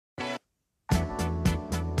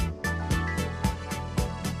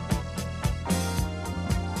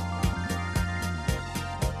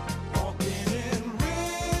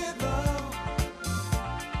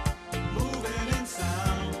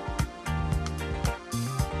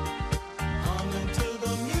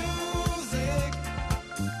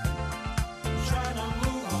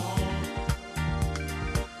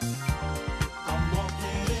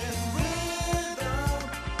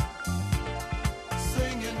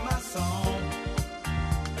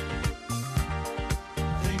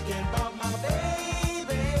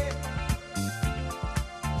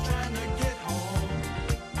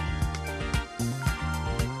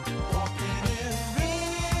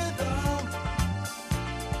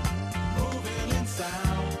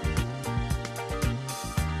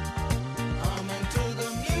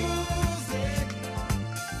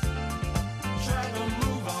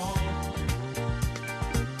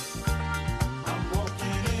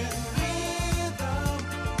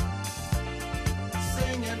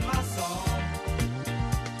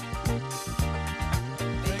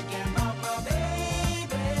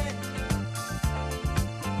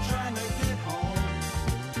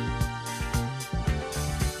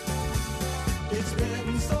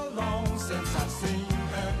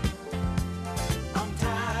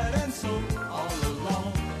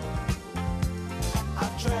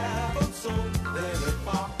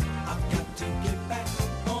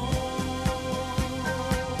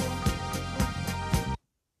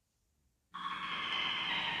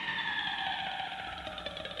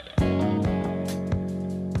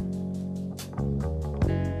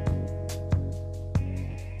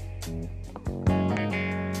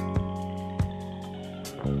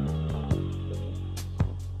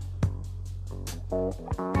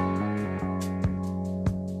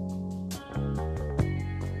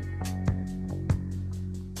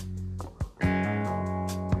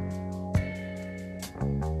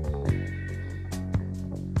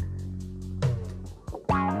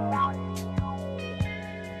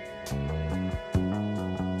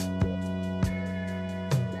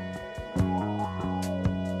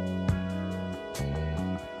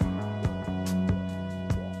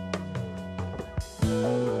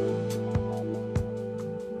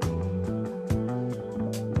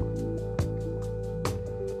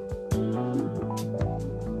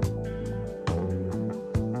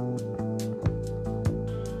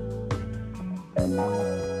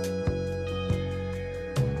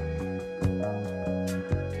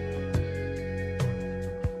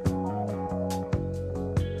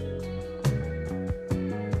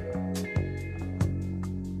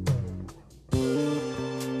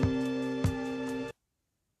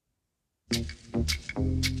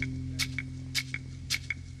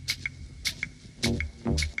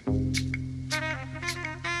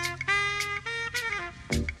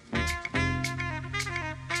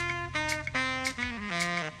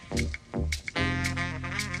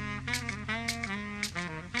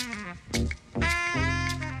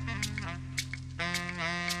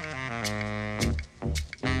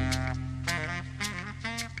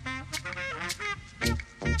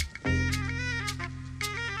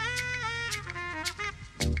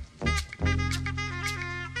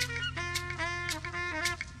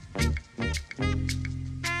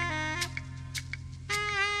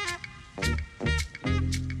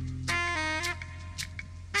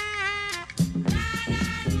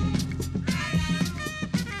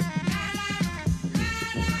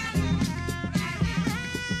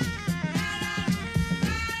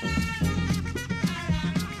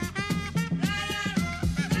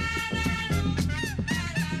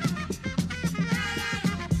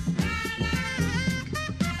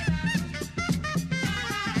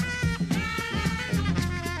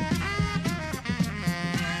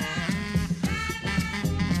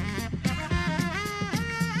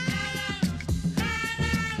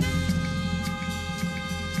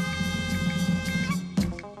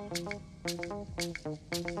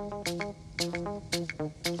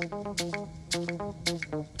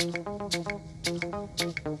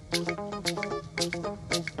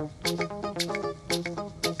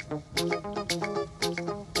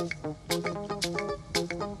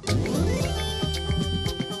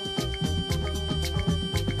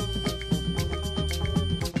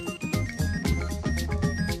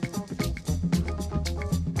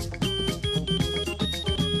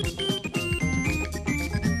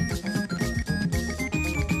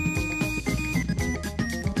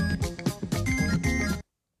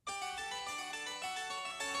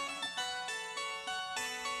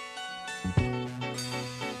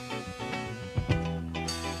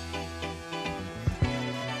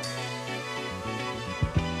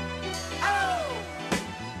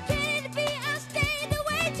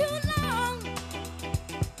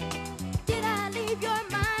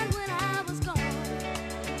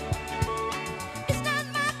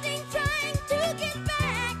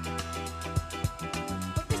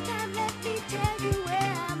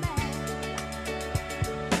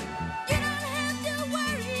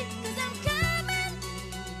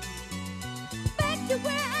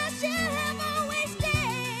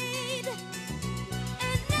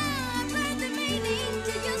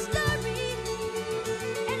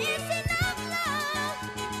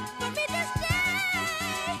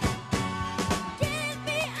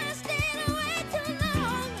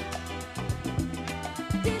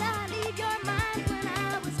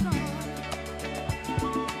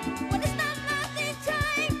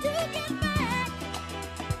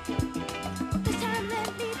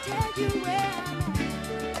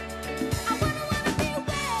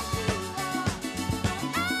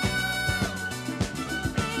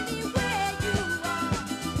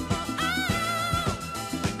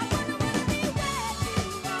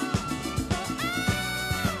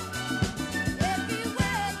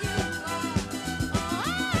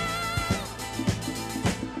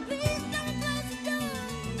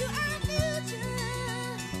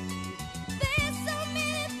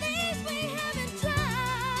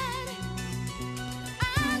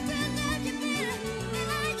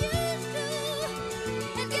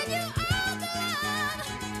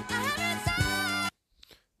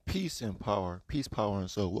Peace and power, peace, power,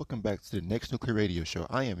 and soul. Welcome back to the Next Nuclear Radio Show.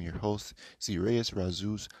 I am your host, Sirius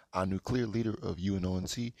Razuz, our nuclear leader of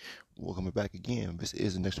UNONC. Welcome back again. This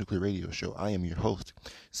is the Next Nuclear Radio Show. I am your host,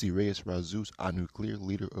 Sirius Razuz, our nuclear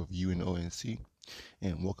leader of UNONC.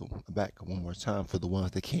 And welcome back one more time for the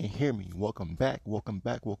ones that can't hear me. Welcome back, welcome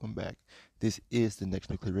back, welcome back. This is the Next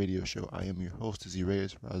Nuclear Radio Show. I am your host,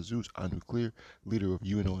 Sirius Razuz, our nuclear leader of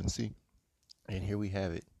UNONC. And here we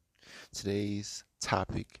have it. Today's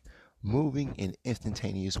topic, moving in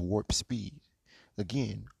instantaneous warp speed.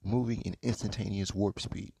 Again, moving in instantaneous warp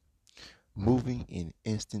speed. Moving in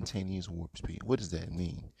instantaneous warp speed. What does that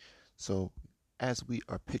mean? So, as we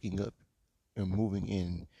are picking up and moving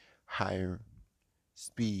in higher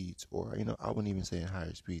speeds, or I wouldn't even say in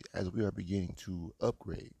higher speed, as we are beginning to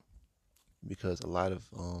upgrade, because a lot of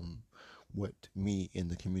what me and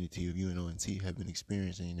the community of UNONT have been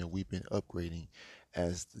experiencing, we've been upgrading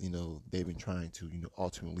as they've been trying to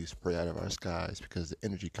ultimately spray out of our skies, because the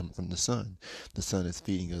energy comes from the sun. The sun is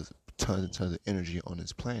feeding us tons and tons of energy on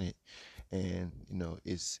this planet, and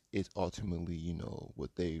it's ultimately what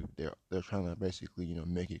they're trying to basically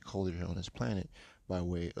make it colder here on this planet by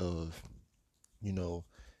way of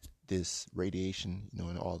this radiation,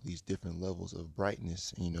 and all these different levels of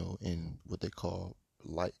brightness, and what they call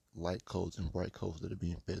light codes and bright codes that are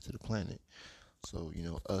being fed to the planet. So,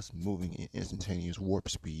 us moving in instantaneous warp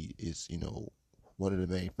speed is, one of the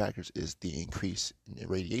main factors is the increase in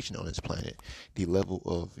radiation on this planet. The level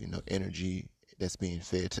of, energy that's being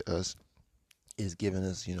fed to us is giving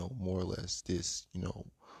us, more or less this,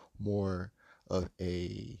 more of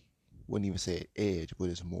a, wouldn't even say an edge, but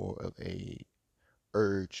it's more of a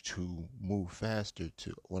urge to move faster,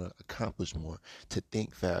 to want to accomplish more, to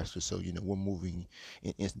think faster. So, we're moving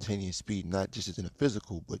in instantaneous speed, not just in the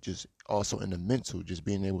physical, but just also in the mental, just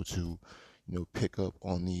being able to, pick up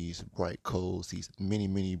on these bright codes, these many,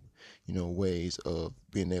 many, ways of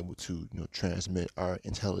being able to, transmit our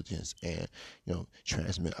intelligence and,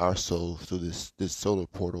 transmit our souls through this solar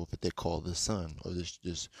portal that they call the sun, or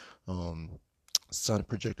this sun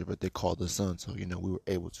projector that they call the sun. So we were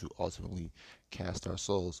able to ultimately cast our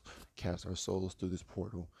souls through this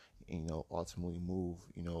portal, and ultimately move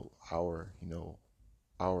our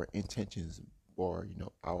intentions, or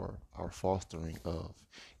our fostering of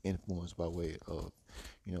influence by way of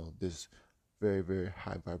this very, very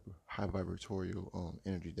high vibratorial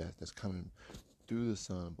energy that's coming through the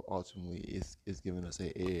sun, but ultimately it's giving us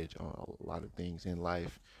an edge on a lot of things in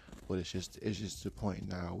life. But it's just the point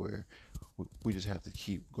now where we just have to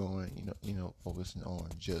keep going, focusing on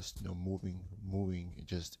just moving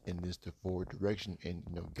just in this the forward direction, and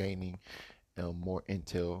gaining more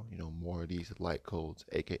intel, more of these light codes,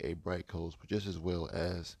 aka bright codes, but just as well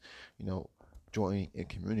as joining in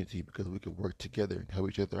community, because we could work together and help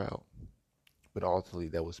each other out. But ultimately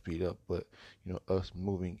that will speed up. But us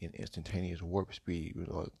moving in instantaneous warp speed,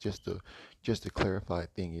 just to clarify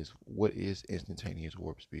thing is, what is instantaneous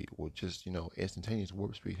warp speed? Well, just instantaneous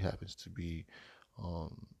warp speed happens to be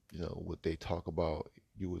what they talk about.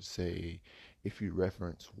 You would say, if you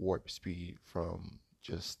reference warp speed from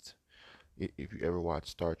just, if you ever watch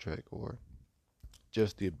Star Trek, or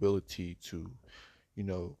just the ability to you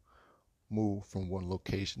know move from one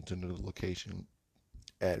location to another location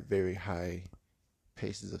at very high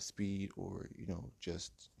paces of speed, or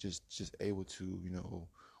just able to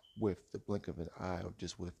with the blink of an eye, or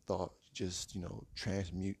just with thought, just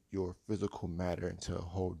transmute your physical matter into a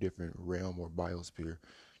whole different realm or biosphere,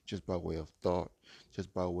 just by way of thought,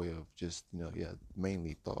 just by way of just yeah,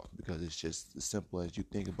 mainly thought, because it's just as simple as you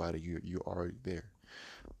think about it, you're already there.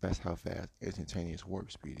 That's how fast instantaneous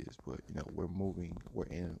warp speed is. But we're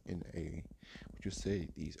in a, what you say,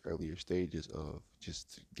 these earlier stages of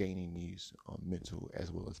just gaining these mental as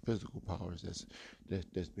well as physical powers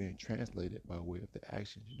that's being translated by way of the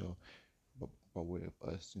actions, by way of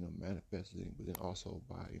us, manifesting, but then also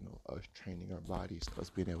by us training our bodies, us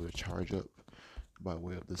being able to charge up by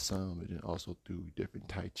way of the sun, but then also through different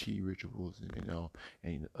Tai Chi rituals, and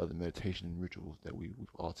and other meditation rituals that we've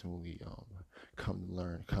ultimately come to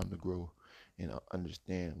learn, come to grow, and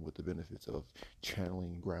understand what the benefits of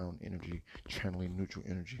channeling ground energy, channeling neutral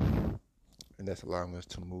energy, and that's allowing us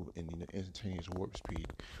to move in the instantaneous warp speed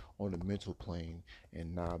on the mental plane,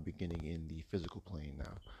 and now beginning in the physical plane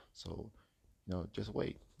now. So just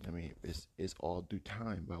wait. I mean, it's all due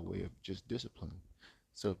time, by way of just discipline,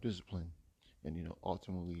 self-discipline, and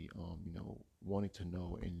ultimately wanting to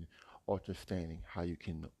know and understanding how you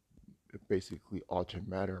can basically alter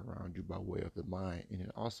matter around you by way of the mind, and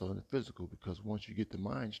then also in the physical, because once you get the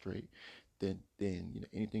mind straight, then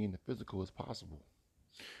anything in the physical is possible,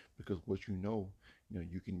 because what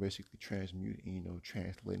you can basically transmute and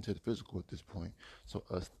translate into the physical at this point. So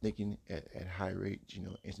us thinking at high rates,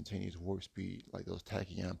 instantaneous warp speed, like those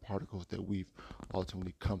tachyon particles that we've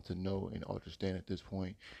ultimately come to know and understand at this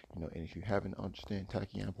point. And if you haven't understand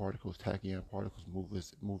tachyon particles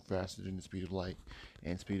move faster than the speed of light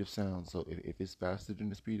and speed of sound. So if it's faster than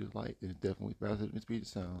the speed of light, then it's definitely faster than the speed of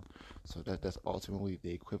sound. So that's ultimately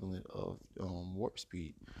the equivalent of warp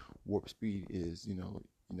speed. Warp speed is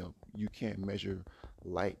you can't measure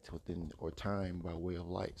light within or time by way of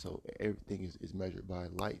light. So everything is measured by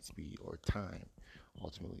light speed or time.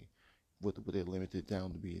 Ultimately, what they limit it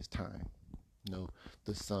down to be is time.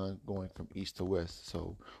 The sun going from east to west,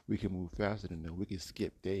 so we can move faster than them. We can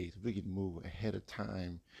skip days. We can move ahead of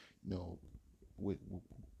time. You know, with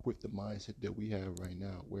with the mindset that we have right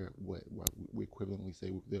now, where what we equivalently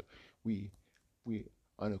say that we we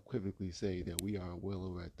unequivocally say that we are well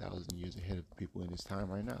over 1,000 years ahead of people in this time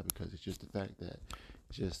right now, because it's just the fact that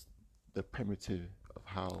just the primitive of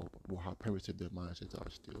how primitive their mindsets are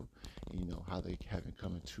still, and how they haven't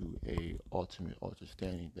come into a ultimate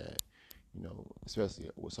understanding that especially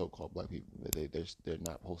with so-called black people, that they're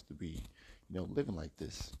not supposed to be living like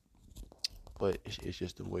this. But it's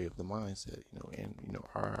just the way of the mindset, and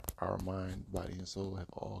our mind, body, and soul have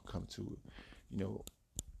all come to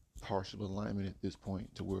partial alignment at this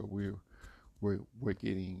point, to where we're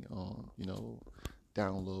getting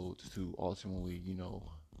downloads to ultimately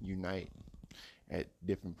unite at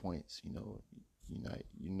different points,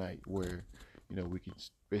 unite where we can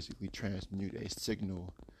basically transmute a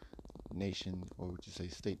signal, nation, or would you say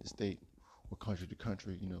state to state, or country to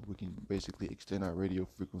country. We can basically extend our radio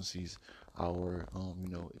frequencies, our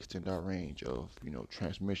extend our range of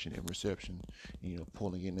transmission and reception,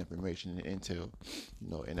 pulling in information and intel,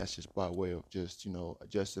 and that's just by way of just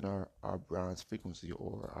adjusting our bronze frequency,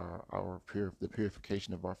 or the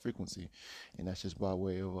purification of our frequency, and that's just by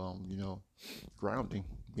way of grounding,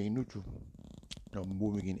 being neutral.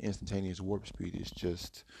 Moving in instantaneous warp speed is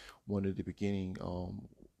just one of the beginning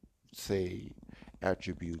say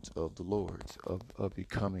attributes of the lords, of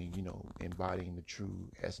becoming, embodying the true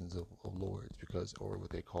essence of lords, because, or what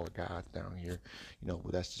they call gods down here,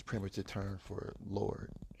 but that's just primitive term for lord.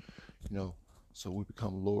 So we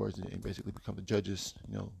become lords, and basically become the judges,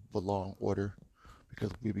 the law and order,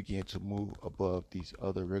 because we begin to move above these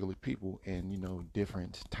other regular people in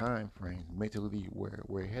different time frames. Mentally,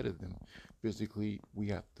 we're ahead of them. Physically, we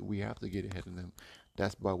have to get ahead of them.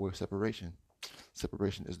 That's by way of separation.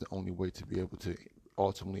 Separation is the only way to be able to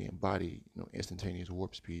ultimately embody instantaneous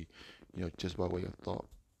warp speed, just by way of thought,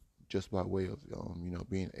 just by way of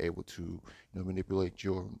being able to manipulate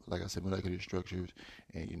your, like I said, molecular structures,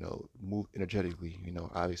 and move energetically.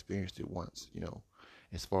 I've experienced it once,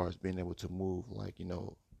 as far as being able to move, like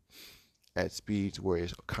at speeds where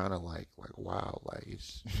it's kind of like wow, like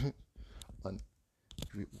it's un,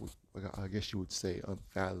 I guess you would say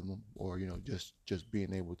unfathomable, or just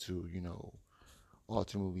being able to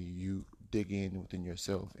ultimately you dig in within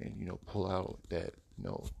yourself, and pull out that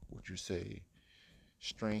what you say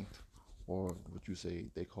strength, or what you say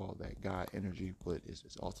they call that God energy, but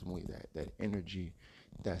it's ultimately that energy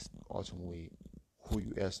that's ultimately who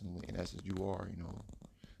you essentially in essence you are,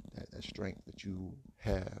 that strength that you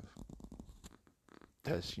have,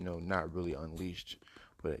 that's not really unleashed,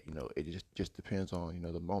 but it just depends on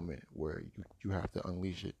the moment where you have to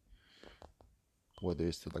unleash it, whether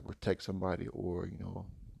it's to like protect somebody, or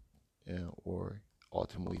or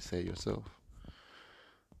ultimately save yourself.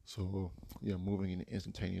 So yeah, moving in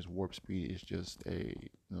instantaneous warp speed is just a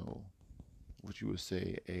what you would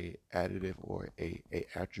say a additive, or a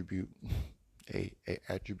attribute, a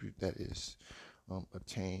attribute that is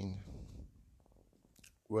obtained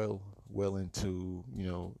well into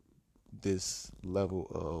this level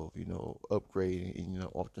of upgrading and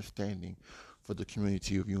understanding for the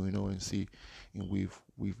community of UNONC, and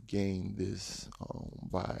we've gained this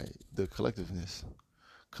by the collectiveness.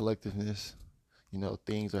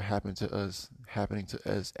 Things are happening to us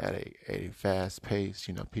at a fast pace.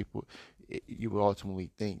 People, you would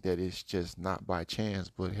ultimately think that it's just not by chance,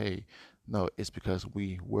 but hey, no, it's because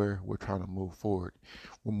we're trying to move forward.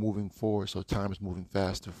 We're moving forward, so time is moving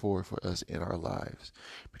faster forward for us in our lives,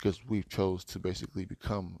 because we've chose to basically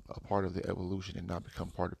become a part of the evolution and not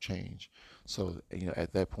become part of change. So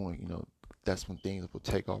at that point, that's when things will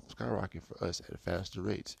take off, skyrocket for us at faster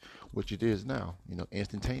rates, which it is now.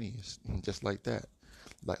 Instantaneous, just like that,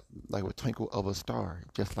 like a twinkle of a star,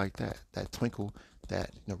 just like that. That twinkle,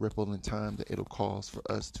 that ripple in time that it'll cause for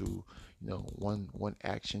us to, one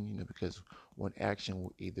action, because one action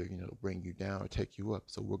will either bring you down or take you up.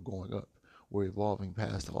 So we're going up. we're evolving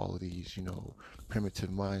past all of these, primitive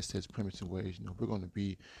mindsets, primitive ways. We're going to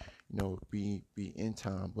be, be in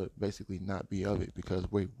time, but basically not be of it, because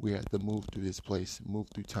we have to move through this place, move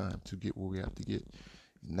through time to get where we have to get,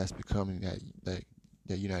 and that's becoming that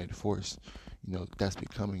united force. That's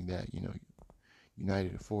becoming that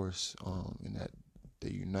united force, and that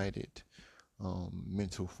the united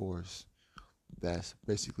mental force that's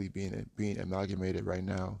basically being amalgamated right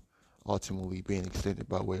now, ultimately being extended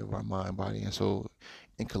by way of our mind, body, and soul,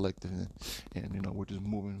 and collectiveness. And we're just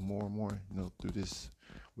moving more and more, through this,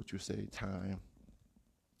 what you say, time,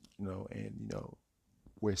 and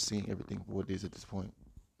we're seeing everything for what it is at this point.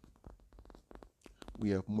 We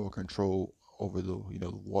have more control over the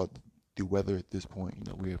weather at this point.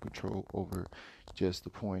 We have control over just the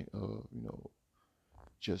point of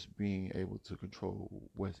just being able to control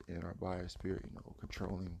what's in our biosphere,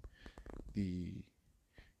 controlling the,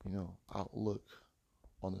 outlook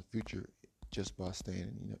on the future just by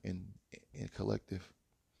staying, in collective.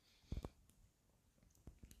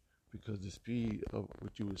 Because the speed of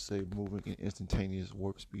what you would say moving in instantaneous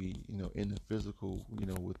warp speed, in the physical,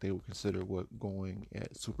 what they would consider going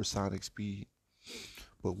at supersonic speed,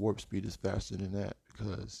 but warp speed is faster than that,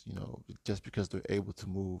 because just because they're able to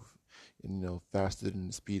move, faster than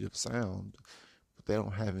the speed of sound, but they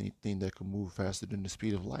don't have anything that can move faster than the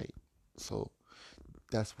speed of light. So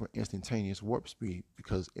that's where instantaneous warp speed,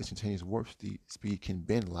 because instantaneous warp speed can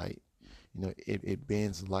bend light. It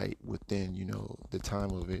bends light within the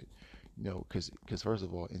time of it. Because first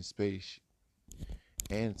of all, in space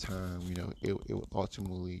and time, it will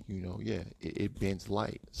ultimately, it bends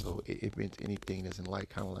light. So it bends anything that's in light,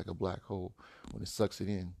 kind of like a black hole. When it sucks it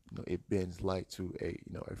in, it bends light to a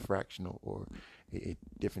fractional or a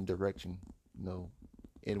different direction,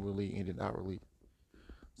 inwardly and then outwardly.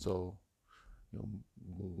 So,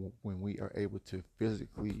 when we are able to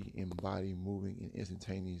physically embody moving in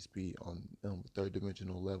instantaneous speed on third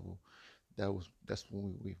dimensional level, that's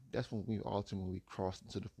when we ultimately crossed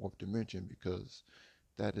into the fourth dimension, because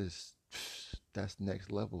that's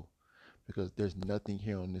next level, because there's nothing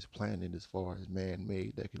here on this planet as far as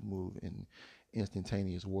man-made that can move in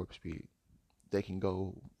instantaneous warp speed. They can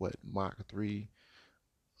go Mach 3,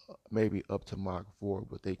 maybe up to Mach 4,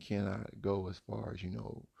 but they cannot go as far as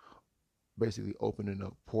basically opening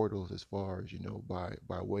up portals as far as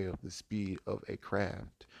by way of the speed of a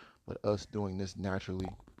craft. But us doing this naturally,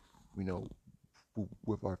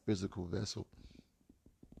 with our physical vessel,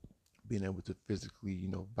 being able to physically,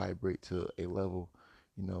 vibrate to a level,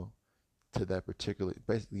 to that particular,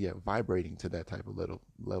 basically, yeah, vibrating to that type of level,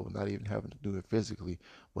 not even having to do it physically,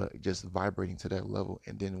 but just vibrating to that level.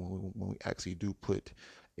 And then when we actually do put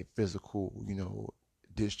a physical,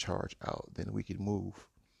 discharge out, then we can move.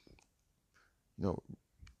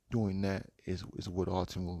 Doing that is what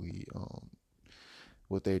ultimately,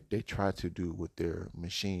 what they try to do with their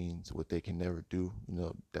machines, what they can never do.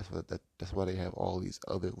 That's why they have all these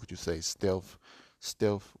other, what you say, stealth,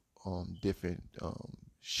 different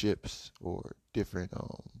ships, or different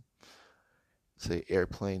say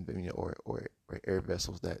airplanes, or air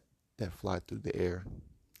vessels that fly through the air.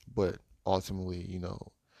 But ultimately,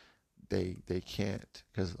 they can't,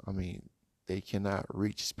 because they cannot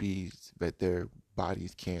reach speeds that their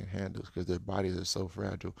bodies can't handle, because their bodies are so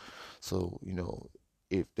fragile. So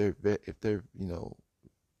if they're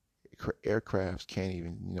aircrafts can't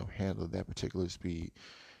even handle that particular speed,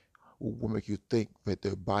 what make you think that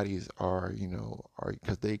their bodies are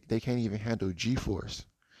because they can't even handle G-force.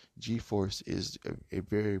 G-force is a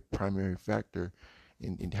very primary factor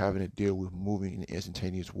in having to deal with moving in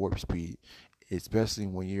instantaneous warp speed, especially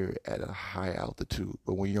when you're at a high altitude.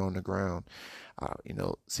 But when you're on the ground,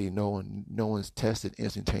 see, no one's tested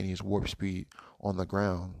instantaneous warp speed on the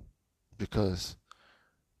ground, because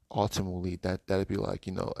ultimately that'd be like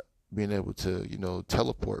being able to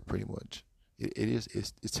teleport, pretty much.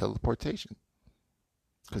 It's teleportation,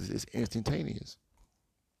 because it's instantaneous.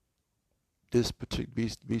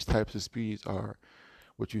 These types of speeds are,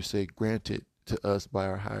 what you say, granted to us by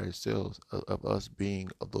our higher selves, of us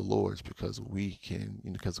being of the Lord's, because we can,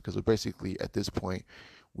 because we're basically at this point,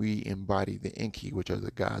 we embody the Enki, which are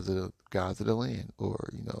the gods of the land,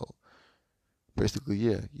 or basically,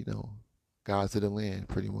 yeah, gods of the land,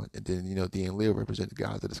 pretty much. And then the Enlil represent the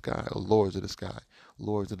gods of the sky, or lords of the sky,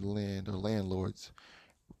 lords of the land, or landlords.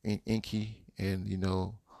 Enki and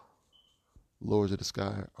lords of the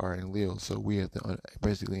sky are Enlil. So we have to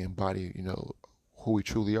basically embody who we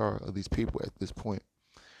truly are of these people at this point,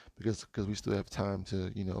 because we still have time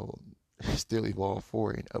to still evolve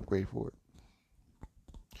for it and upgrade for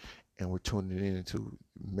it. and we're tuning in into,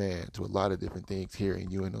 man, to a lot of different things here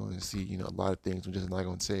in UNO and see, a lot of things I'm just not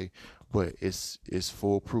gonna say, but it's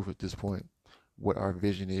foolproof at this point. What our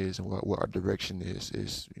vision is and what our direction is,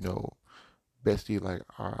 basically like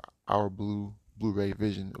our Blu-ray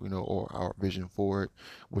vision, or our vision forward,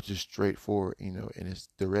 which is straightforward, and it's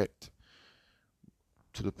direct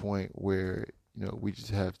to the point where, we just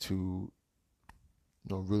have to,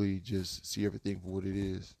 really just see everything for what it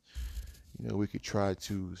is. We could try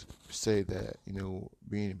to say that,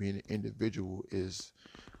 being an individual is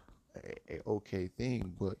a okay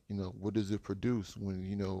thing, but what does it produce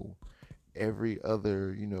when every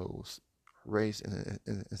other race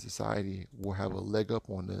in society will have a leg up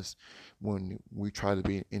on us when we try to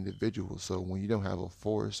be an individual. So when you don't have a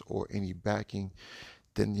force or any backing,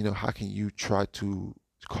 then how can you try to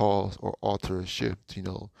cause or alter a shift?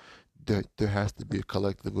 There has to be a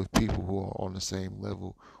collective of people who are on the same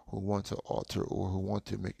level, who want to alter or who want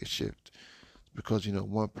to make a shift, because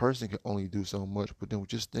one person can only do so much. But then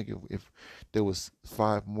just think, if there was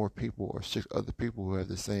five more people or six other people who have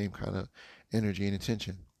the same kind of energy and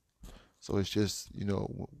intention. So it's just,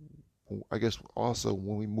 I guess also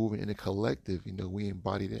when we move in a collective, we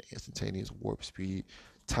embody that instantaneous warp speed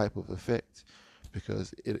type of effect,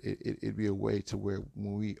 because it'd be a way to where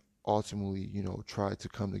when we ultimately, try to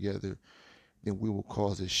come together, then we will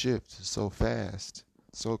cause a shift so fast,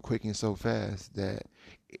 so quick and so fast that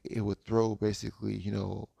it would throw basically,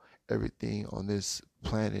 everything on this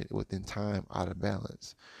planet within time out of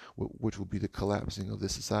balance, which will be the collapsing of the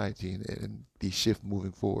society and the shift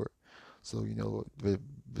moving forward. So,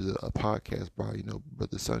 there's a podcast by,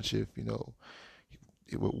 Brother Sunshift,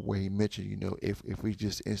 where he mentioned, if we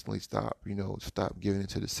just instantly stop, stop giving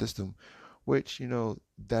into the system, which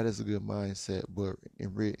that is a good mindset, but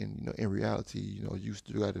in reality, you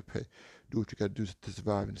still got to do what you got to do to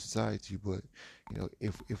survive in society. But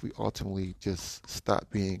if we ultimately just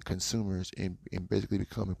stop being consumers and basically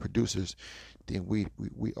becoming producers, then we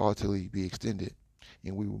ultimately be extended,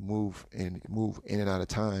 and we will move in and out of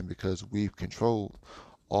time, because we've controlled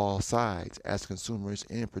all sides as consumers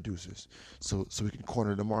and producers. So we can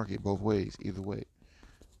corner the market both ways, either way.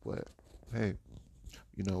 But hey,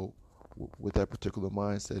 you know, with that particular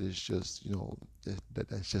mindset, it's just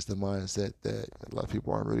that's just a mindset that a lot of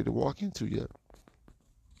people aren't ready to walk into yet.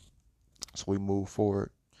 So we move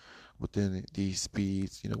forward within these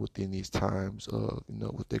speeds, within these times of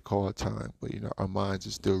what they call time, but our minds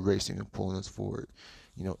are still racing and pulling us forward,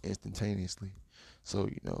 instantaneously. So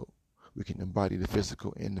we can embody the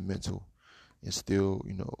physical and the mental, and still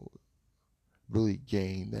really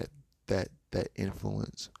gain that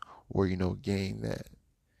influence, or gain that,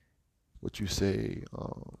 what you say,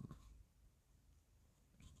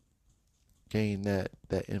 gain that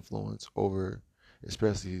influence over,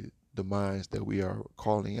 especially the minds that we are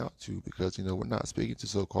calling out to, because we're not speaking to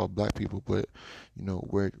so-called black people, but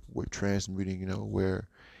we're transmuting, we're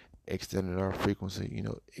extending our frequency,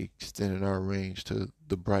 extending our range to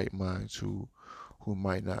the bright minds who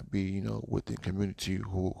might not be, within community,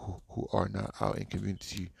 who are not out in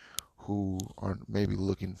community, who are maybe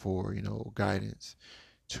looking for, guidance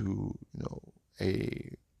to,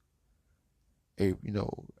 a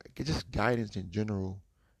just guidance in general,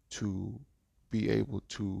 to be able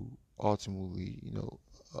to ultimately,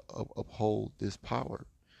 uphold this power,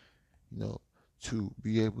 you know, to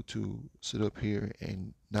be able to sit up here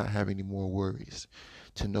and not have any more worries,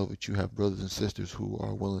 to know that you have brothers and sisters who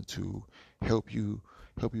are willing to help you,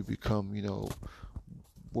 become,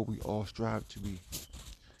 what we all strive to be,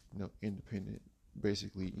 independent,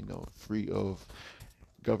 basically, free of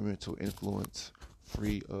governmental influence,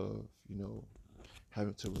 free of,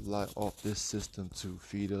 having to rely off this system to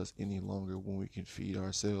feed us any longer, when we can feed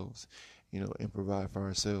ourselves, and provide for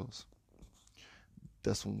ourselves.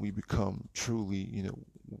 That's when we become truly,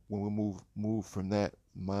 when we move from that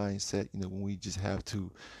mindset, when we just have to,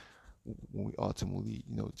 when we ultimately,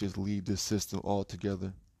 just leave this system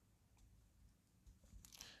altogether,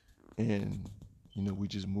 and we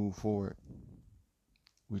just move forward.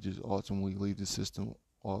 We just ultimately leave the system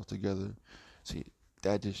altogether. See,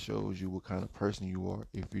 that just shows you what kind of person you are,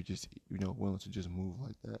 if you're just, willing to just move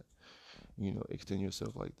like that, extend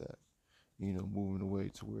yourself like that, moving away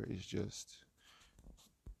to where it's just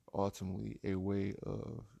ultimately a way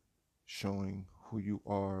of showing who you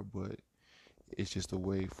are, but it's just a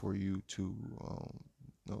way for you to,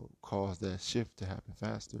 cause that shift to happen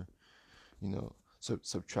faster.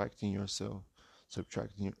 Subtracting yourself,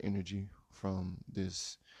 subtracting your energy from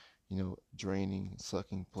this, draining,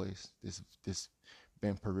 sucking place, this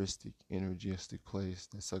vampiristic, energistic place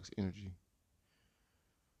that sucks energy.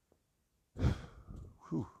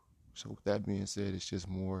 Whew. So with that being said, it's just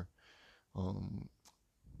more, um,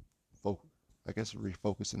 focus, I guess,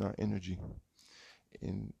 refocusing our energy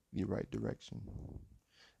in the right direction,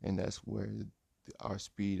 and that's where our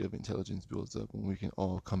speed of intelligence builds up when we can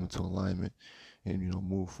all come into alignment and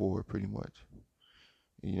move forward pretty much.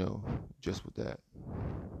 You know, just with that,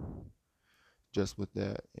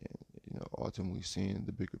 and ultimately seeing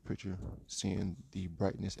the bigger picture, seeing the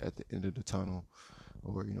brightness at the end of the tunnel,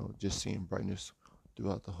 or just seeing brightness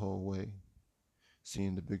throughout the whole way.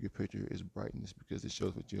 Seeing the bigger picture is brightness because it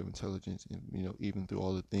shows that you have intelligence, and even through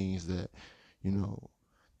all the things that you know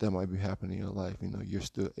that might be happening in your life, you're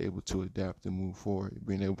still able to adapt and move forward,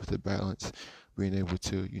 being able to balance, being able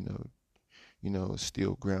to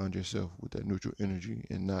still ground yourself with that neutral energy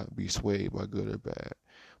and not be swayed by good or bad,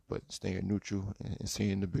 but staying neutral and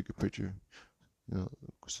seeing the bigger picture, you know,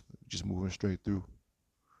 just moving straight through,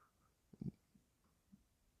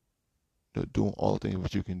 doing all things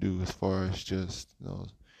what you can do as far as just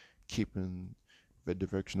keeping that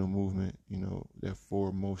directional movement, that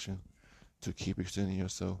forward motion to keep extending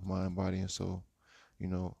yourself, mind, body, and soul, you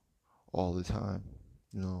know, all the time,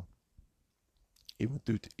 you know, even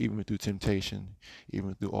through temptation,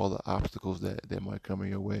 even through all the obstacles that might come in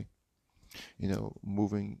your way,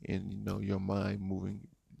 moving in, your mind moving,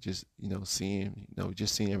 just seeing,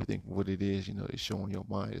 just seeing everything for what it is, it's showing your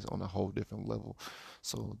mind is on a whole different level.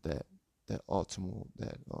 So that optimal,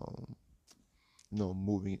 that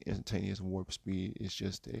moving instantaneous warp speed is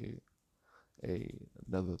just a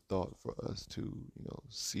another thought for us to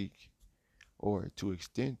seek or to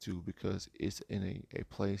extend to, because it's in a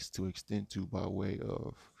place to extend to by way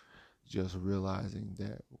of just realizing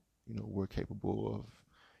that we're capable of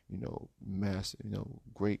mass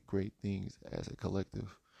great things as a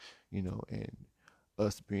collective, and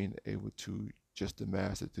us being able to just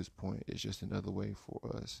amass at this point is just another way for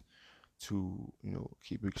us to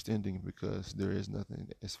keep extending, because there is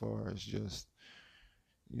nothing as far as just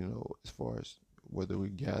as far as whether we're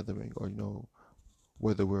gathering or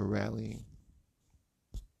whether we're rallying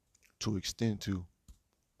to extend to,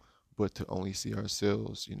 but to only see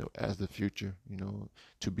ourselves as the future,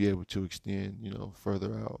 to be able to extend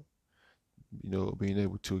further out, being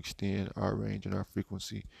able to extend our range and our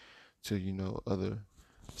frequency to other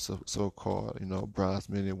so-called bronze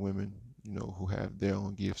men and women who have their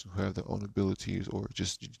own gifts, who have their own abilities, or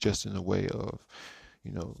just in a way of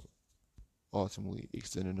you know ultimately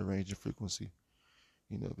extending the range of frequency,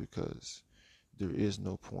 because there is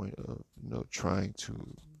no point of trying to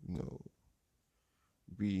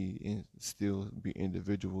still be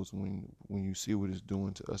individuals when you see what it's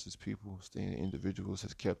doing to us as people. Staying individuals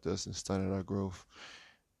has kept us and stunted our growth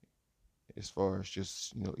as far as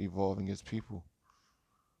just evolving as people.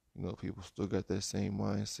 People still got that same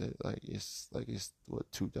mindset, like it's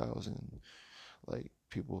what, 2000. Like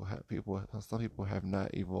some people have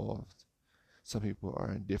not evolved. Some people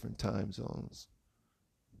are in different time zones.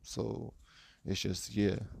 So it's just,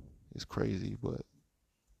 yeah, it's crazy, but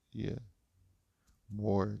yeah,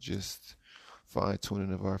 more just fine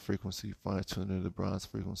tuning of our frequency, fine tuning of the bronze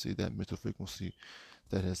frequency, that mental frequency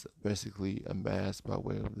that has basically amassed by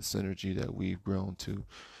way of the synergy that we've grown to,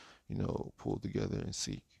 pull together and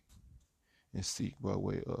seek by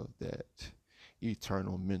way of that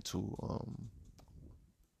eternal mental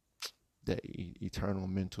eternal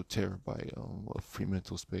mental terabyte of free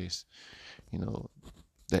mental space, you know,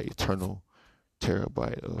 that eternal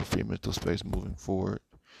terabyte of free mental space moving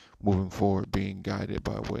forward, being guided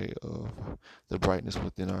by way of the brightness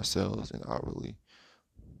within ourselves and outwardly.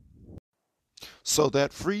 So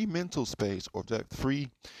that free mental space, or that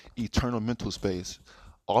free eternal mental space,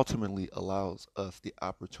 ultimately allows us the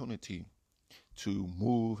opportunity to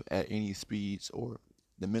move at any speeds, or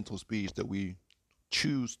the mental speeds that we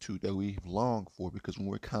choose to, that we long for, because when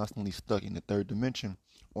we're constantly stuck in the third dimension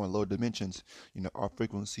or in lower dimensions, our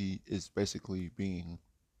frequency is basically being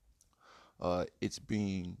it's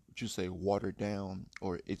being, what you say, watered down,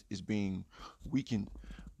 or it's being weakened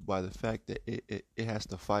by the fact that it has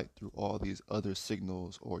to fight through all these other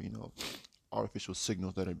signals, or artificial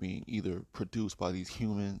signals that are being either produced by these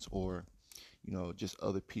humans, or just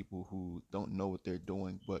other people who don't know what they're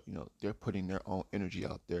doing, but they're putting their own energy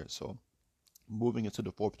out there. So moving into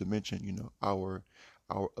the fourth dimension, our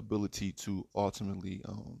ability to ultimately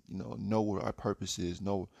know what our purpose is,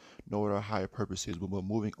 know what our higher purpose is, but we're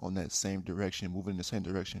moving on that same direction, moving in the same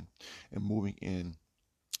direction, and moving in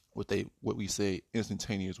what we say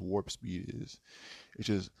instantaneous warp speed is. It's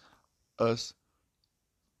just us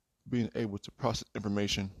being able to process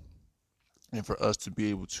information, and for us to be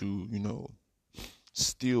able to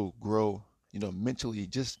still grow mentally,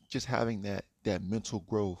 just having that mental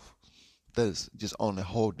growth, that's just on a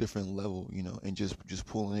whole different level, and just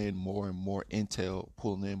pulling in more and more intel,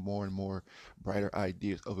 pulling in more and more brighter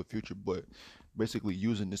ideas of a future, but basically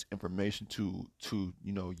using this information to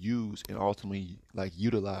use and ultimately like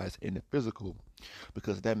utilize in the physical,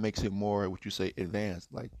 because that makes it more what you say advanced.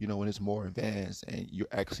 Like, when it's more advanced and you're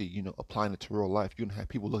actually, applying it to real life, you don't have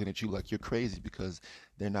people looking at you like you're crazy because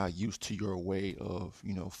they're not used to your way of,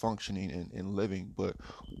 functioning and living. But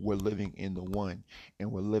we're living in the one and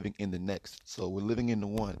we're living in the next. So we're living in the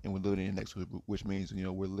one and we're living in the next, which means,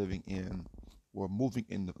 we're moving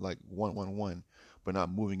in the, like, one one one, but not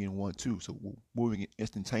moving in one two. So we're moving in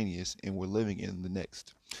instantaneous and we're living in the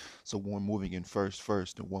next. So when we're moving in first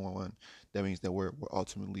and one one one, that means that we're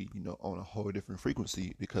ultimately, on a whole different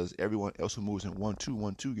frequency, because everyone else who moves in one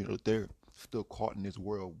two, they're still caught in this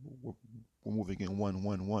world. We're moving in one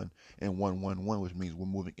one one and one one one, which means we're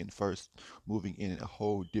moving in first, moving in a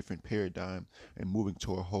whole different paradigm and moving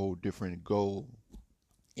to a whole different goal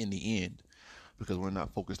in the end, because we're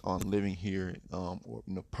not focused on living here, or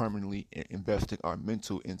permanently investing our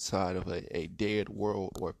mental inside of a dead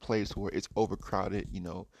world or a place where it's overcrowded.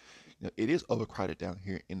 It is overcrowded down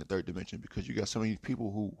here in the third dimension, because you got so many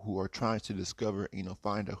people who are trying to discover,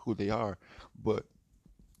 find out who they are. But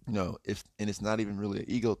if and it's not even really an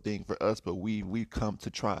ego thing for us, but we come to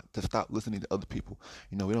try to stop listening to other people.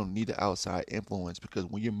 We don't need the outside influence, because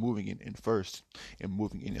when you're moving in first and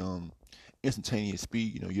moving in instantaneous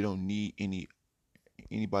speed, you don't need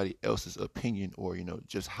anybody else's opinion, or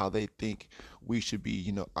just how they think we should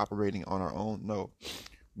be, operating on our own. No,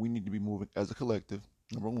 we need to be moving as a collective,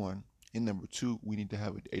 number one. And number two, we need to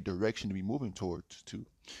have a direction to be moving towards too.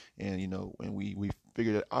 And we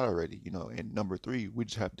figured it out already. And number three, we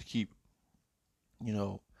just have to keep,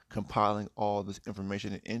 compiling all this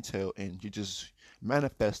information and intel, and you just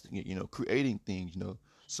manifesting it, creating things.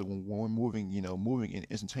 So when we're moving, moving in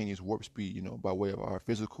instantaneous warp speed, by way of our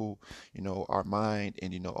physical, our mind,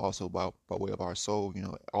 and also by way of our soul,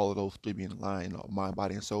 all of those three being aligned, mind,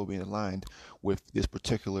 body, and soul being aligned with this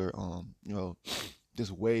particular, this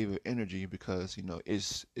wave of energy, because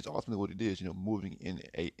it's ultimately what it is. Moving in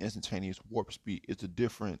a instantaneous warp speed. It's a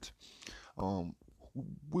different, um,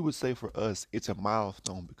 we would say for us, it's a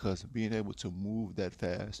milestone, because being able to move that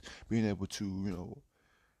fast, being able to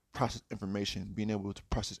process information, being able to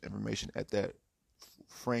process information at that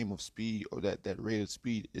frame of speed, or that rate of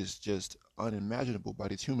speed, is just unimaginable by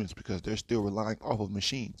these humans, because they're still relying off of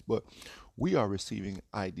machines. But we are receiving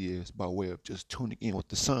ideas by way of just tuning in with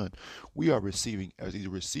the sun. We are receiving as these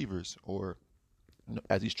receivers, or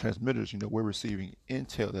as these transmitters, we're receiving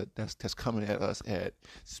intel that's coming at us at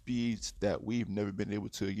speeds that we've never been able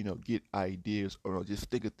to, get ideas, or just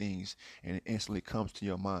think of things, and it instantly comes to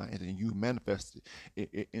your mind, and then you manifest it.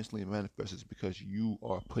 It instantly manifests, because you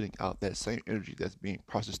are putting out that same energy that's being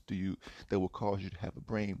processed through you, that will cause you to have a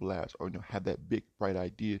brain blast, or have that big bright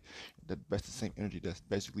idea. That's the same energy that's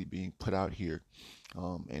basically being put out here,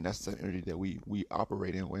 and that's the energy that we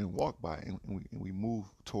operate in and walk by, and we move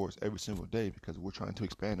towards every single day, because we're trying to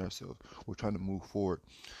expand ourselves. We're trying to move forward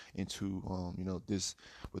into, this,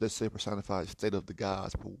 what they say, personified state of the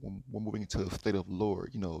gods, but we're moving into a state of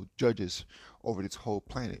Lord, judges over this whole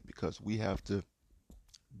planet, because we have to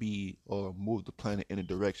be, or move the planet in a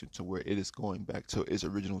direction to where it is going back to its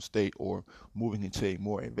original state, or moving into a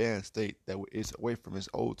more advanced state that is away from its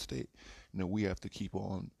old state. We have to keep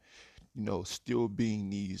on, still being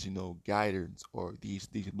these, guidance, or these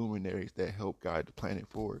luminaries that help guide the planet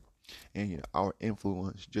forward. And our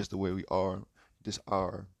influence, just the way we are, just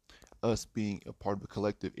our us being a part of the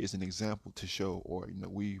collective, is an example to show, or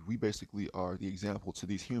we basically are the example to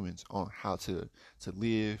these humans on how to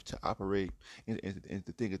live, to operate, and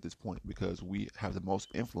to think at this point, because we have the most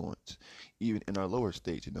influence. Even in our lower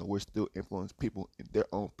states, we're still influence people, their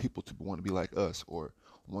own people, to want to be like us, or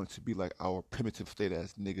want to be like our primitive state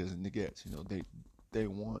as niggas and niggettes. They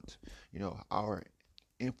want, our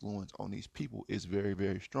influence on these people is very,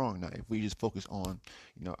 very strong. Now, if we just focus on,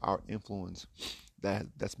 our influence,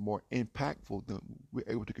 that's more impactful, then we're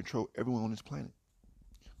able to control everyone on this planet.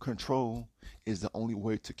 Control is the only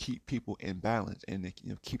way to keep people in balance, and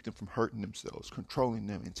keep them from hurting themselves. Controlling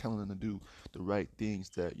them and telling them to do the right things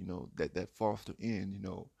that that foster in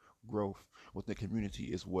growth with the community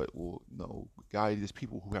is what will guide these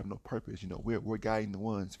people who have no purpose. We're guiding the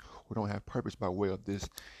ones who don't have purpose, by way of this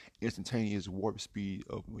instantaneous warp speed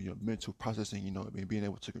of mental processing, and being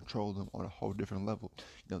able to control them on a whole different level.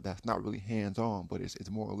 That's not really hands on, but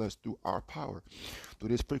it's more or less through our power, through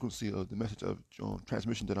this frequency of the message of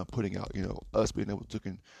transmission that I'm putting out. Us being able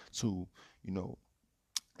to you know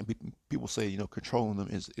people say controlling them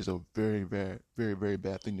is a very, very, very, very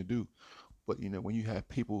bad thing to do. But when you have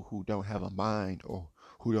people who don't have a mind or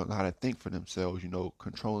who don't know how to think for themselves,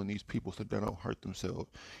 controlling these people so they don't hurt themselves,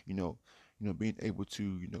 you know, being able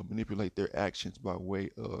to, manipulate their actions by way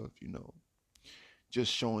of,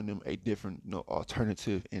 just showing them a different,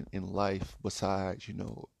 alternative in life besides,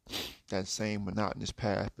 that same monotonous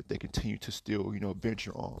path, but they continue to still,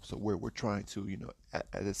 venture on. So we're trying to,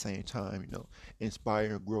 at the same time,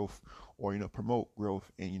 inspire growth or, promote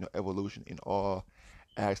growth and, evolution in all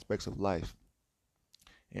aspects of life.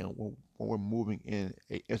 And when we're moving in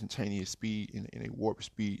a instantaneous speed, in a warp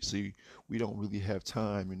speed, see, we don't really have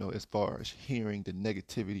time, as far as hearing the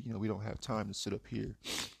negativity, we don't have time to sit up here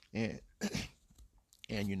and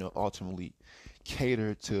ultimately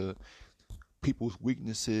cater to people's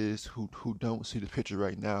weaknesses who don't see the picture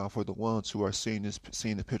right now. For the ones who are seeing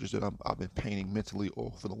the pictures that I've been painting mentally,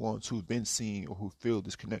 or for the ones who've been seeing or who feel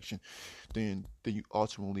this connection, then you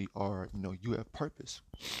ultimately are, you have purpose.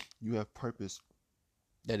 You have purpose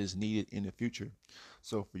that is needed in the future.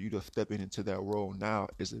 So for you to step into that role now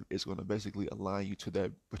is going to basically align you to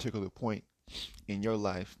that particular point in your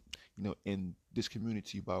life, in this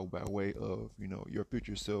community by way of, your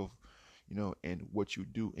future self, and what you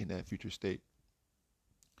do in that future state.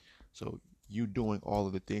 So you doing all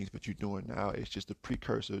of the things that you're doing now is just a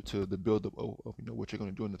precursor to the buildup of what you're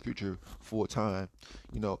going to do in the future full time.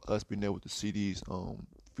 Us being able to see these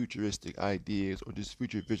futuristic ideas or just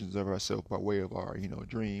future visions of ourselves by way of our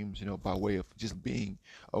dreams, by way of just being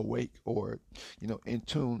awake or in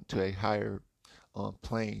tune to a higher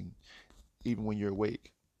plane. Even when you're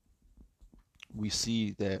awake, we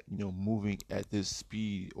see that moving at this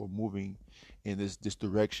speed or moving in this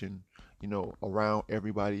direction, around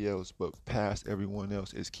everybody else but past everyone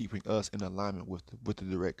else, is keeping us in alignment with the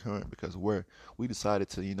direct current, because we decided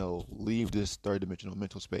to leave this third dimensional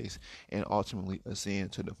mental space and ultimately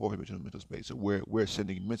ascend to the fourth dimensional mental space. So we're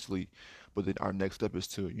ascending mentally, but then our next step is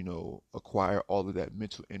to acquire all of that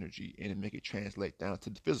mental energy and make it translate down to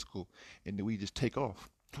the physical, and then we just take off.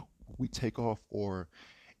 We take off, or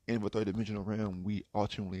in the third dimensional realm, we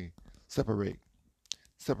ultimately separate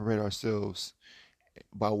ourselves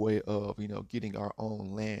by way of getting our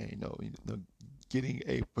own land, getting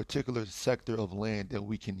a particular sector of land that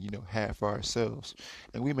we can have for ourselves,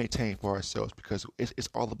 and we maintain for ourselves, because it's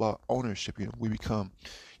all about ownership. We become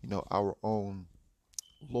our own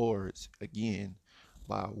lords again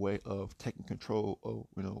by way of taking control of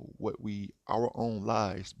our own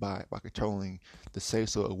lives by controlling the say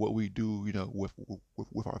so of what we do,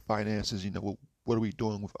 with our finances. What are we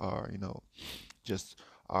doing with our just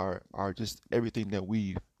our just everything that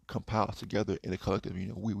we compile together in a collective.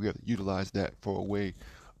 We have to utilize that for a way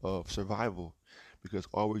of survival, because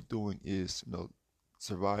all we're doing is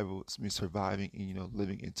survival. It's me surviving and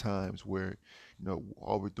living in times where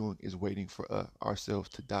all we're doing is waiting for ourselves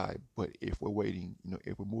to die. But if we're waiting,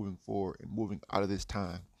 if we're moving forward and moving out of this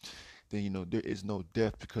time, then there is no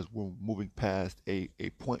death, because we're moving past a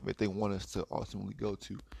point that they want us to ultimately go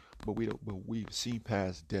to. But we don't. But we've seen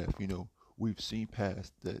past death. We've seen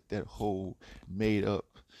past that whole made up,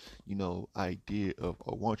 idea of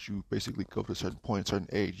once you basically go to a certain point, a certain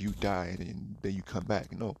age, you die, and then you come back.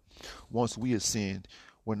 Once we ascend,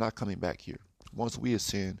 we're not coming back here. Once we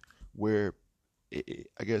ascend, we're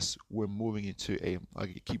I guess we're moving into I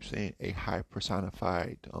keep saying, a high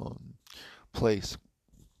personified place,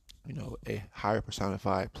 a higher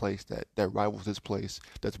personified place that rivals this place,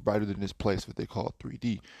 that's brighter than this place, what they call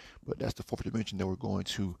 3D. But that's the fourth dimension that we're going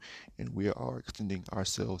to, and we are extending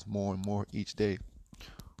ourselves more and more each day.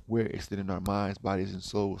 We're extending our minds, bodies, and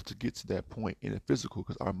souls to get to that point in the physical,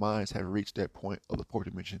 because our minds have reached that point of the fourth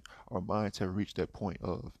dimension. Our minds have reached that point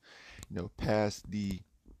of, past the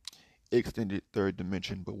extended third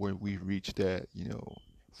dimension, but where we reach that,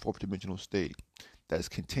 fourth dimensional state that's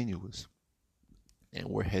continuous, and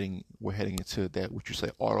we're heading into that, what you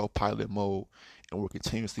say, autopilot mode, and we're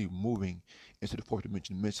continuously moving into the fourth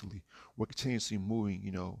dimension mentally. We're continuously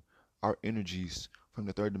moving, our energies from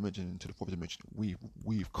the third dimension into the fourth dimension.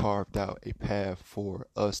 We've carved out a path for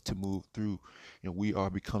us to move through, and we are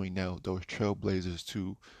becoming now those trailblazers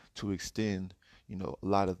to extend, a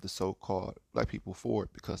lot of the so-called black people forward,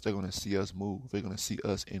 because they're going to see us move. They're going to see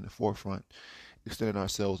us in the forefront, extending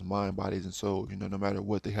ourselves, mind, bodies, and souls. No matter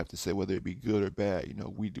what they have to say, whether it be good or bad,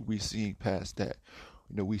 we see past that.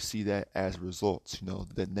 We see that as results.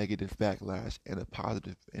 The negative backlash and a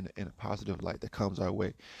positive and a positive light that comes our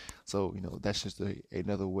way. So that's just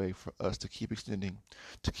another way for us to keep extending,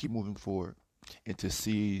 to keep moving forward, and to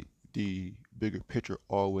see the bigger picture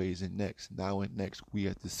always in next. Now and next, we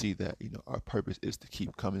have to see that our purpose is to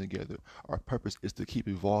keep coming together. Our purpose is to keep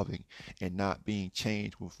evolving and not being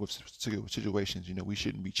changed with situations. We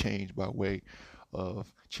shouldn't be changed by way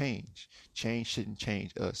of change. Change shouldn't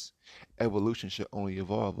change us. Evolution should only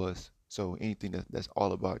evolve us. So anything that's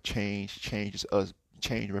all about change changes us.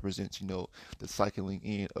 Change represents the cycling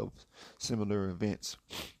in of similar events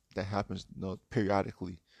that happens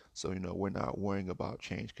periodically. So we're not worrying about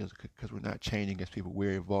change because we're not changing as people.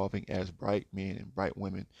 We're evolving as bright men and bright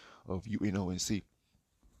women of and see.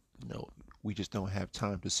 You know, we just don't have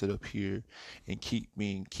time to sit up here and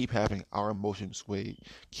keep having our emotions swayed,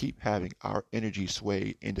 keep having our energy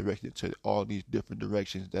swayed and directed to all these different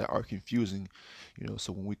directions that are confusing.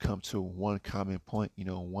 So when we come to one common point,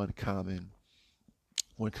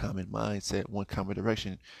 one common mindset, one common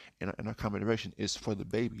direction, and our common direction is for the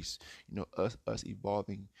babies. Us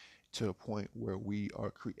evolving to a point where we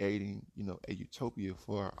are creating, a utopia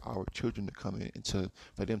for our children to come in and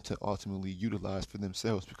for them to ultimately utilize for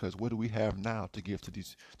themselves. Because what do we have now to give to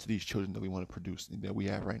these children that we want to produce and that we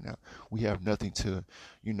have right now? We have nothing to,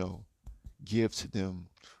 give to them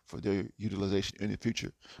for their utilization in the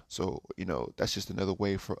future. So, that's just another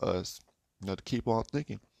way for us, to keep on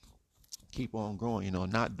thinking, keep on growing,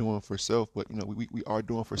 not doing for self, but we are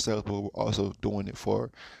doing for self, but we're also doing it for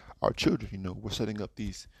our children. We're setting up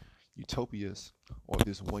these utopias, or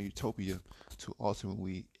this one utopia, to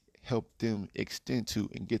ultimately help them extend to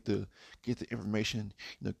and get the information,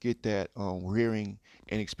 get that rearing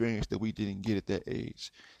and experience that we didn't get at that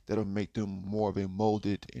age. That'll make them more of a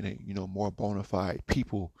molded and a more bona fide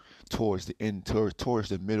people towards the end, towards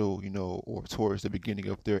the middle, or towards the beginning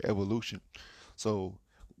of their evolution. So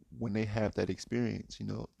when they have that experience,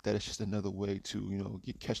 that is just another way to,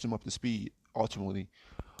 catch them up to speed ultimately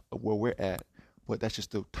of where we're at. But that's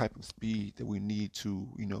just the type of speed that we need to,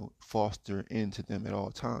 foster into them at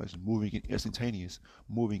all times. Moving in instantaneous,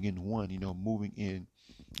 moving in one, moving in,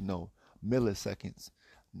 you know, milliseconds,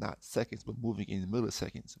 not seconds, but moving in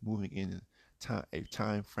milliseconds, moving in a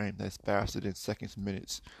time frame that's faster than seconds,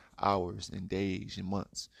 minutes, hours, and days and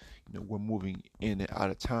months. We're moving in and out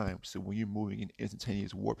of time. So when you're moving in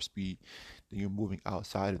instantaneous warp speed, then you're moving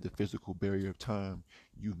outside of the physical barrier of time.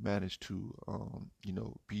 You've managed to,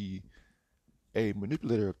 be a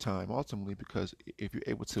manipulator of time ultimately, because if you're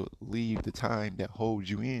able to leave the time that holds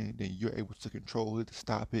you in, then you're able to control it, to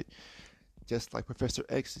stop it, just like Professor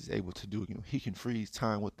X is able to do. He can freeze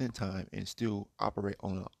time within time and still operate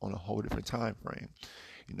on a whole different time frame.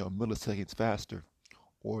 Milliseconds faster,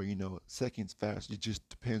 or seconds faster. It just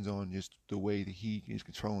depends on just the way that he is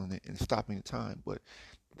controlling it and stopping the time. But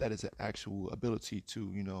that is an actual ability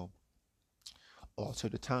to alter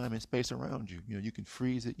the time and space around you. You can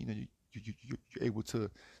freeze it. You're able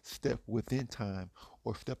to step within time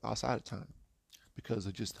or step outside of time because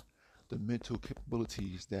of just the mental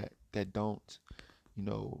capabilities that don't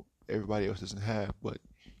everybody else doesn't have. But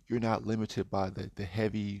you're not limited by the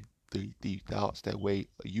heavy the thoughts that weigh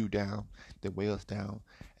you down, that weigh us down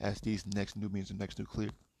as these next Nubians and next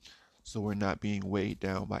nuclear. So we're not being weighed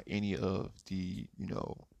down by any of the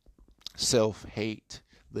self hate,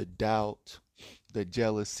 the doubt, the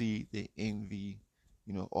jealousy, the envy,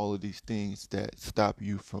 all of these things that stop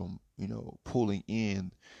you from pulling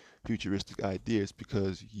in futuristic ideas,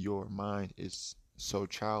 because your mind is so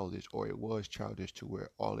childish, or it was childish, to where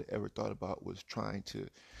all it ever thought about was trying to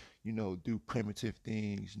do primitive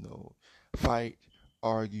things, fight,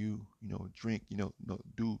 argue, drink,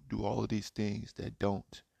 do all of these things that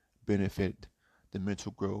don't benefit the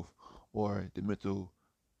mental growth or the mental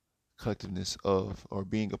collectiveness of, or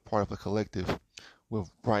being a part of a collective with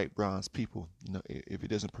bright bronze people. If it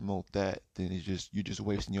doesn't promote that, then you're just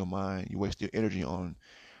wasting your mind, you waste your energy on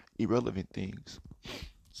irrelevant things.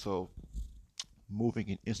 So moving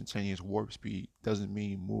in instantaneous warp speed doesn't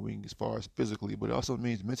mean moving as far as physically, but it also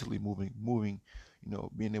means mentally moving,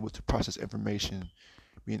 being able to process information,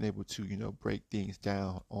 being able to, break things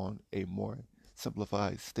down on a more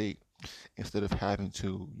simplified state instead of having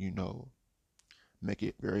to, make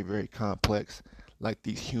it very, very complex like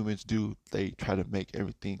these humans do. They try to make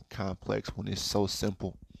everything complex when it's so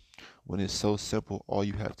simple. When it's so simple, all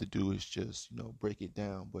you have to do is just, break it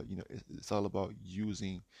down. But, it's all about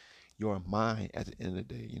using your mind at the end of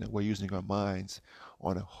the day. We're using our minds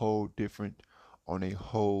on a whole different, on a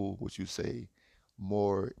whole, what you say,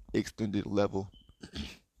 more extended level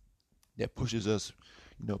that pushes us,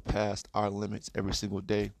 past our limits every single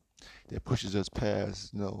day. That pushes us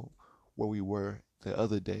past, where we were the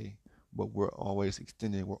other day. But we're always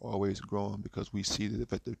extending, we're always growing, because we see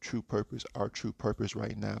that the true purpose, our true purpose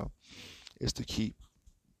right now, is to keep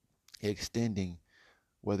extending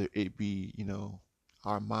whether it be,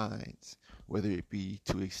 our minds, whether it be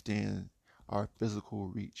to extend our physical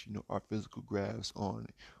reach, our physical grasp on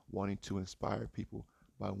wanting to inspire people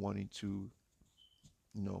by wanting to,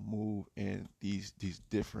 move in these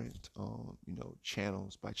different,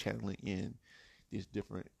 channels by channeling in these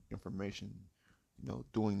different information.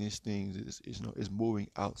 Doing these things is moving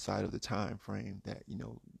outside of the time frame that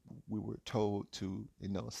we were told to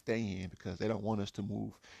stay in, because they don't want us to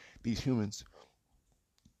move. These humans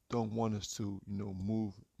don't want us to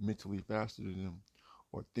move mentally faster than them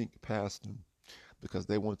or think past them, because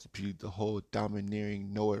they want to be the whole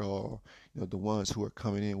domineering know-it-all, the ones who are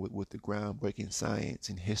coming in with the groundbreaking science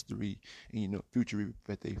and history and future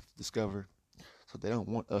that they've discovered. So they don't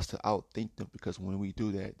want us to outthink them, because when we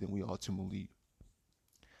do that, then we ultimately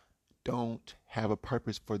don't have a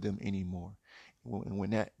purpose for them anymore. And when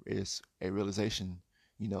that is a realization,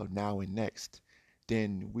 now and next,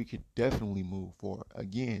 then we could definitely move forward.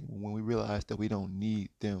 Again, when we realize that we don't need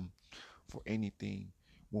them for anything,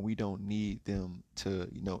 when we don't need them to,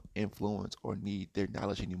 influence or need their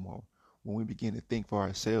knowledge anymore, when we begin to think for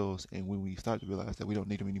ourselves, and when we start to realize that we don't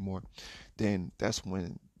need them anymore, then that's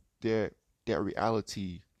when their that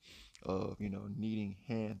reality of needing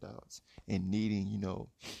handouts and needing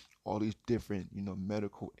all these different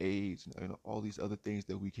medical aids and all these other things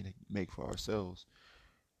that we can make for ourselves,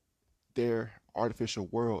 their artificial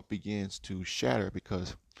world begins to shatter,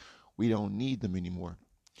 because we don't need them anymore.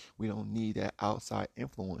 We don't need that outside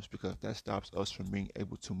influence, because that stops us from being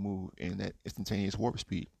able to move in that instantaneous warp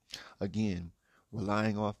speed. Again,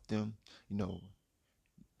 relying off them,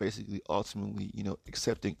 basically ultimately,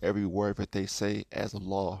 accepting every word that they say as a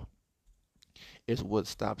law is what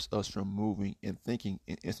stops us from moving and thinking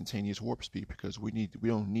in instantaneous warp speed, because we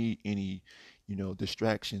don't need any,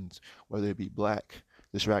 distractions, whether it be black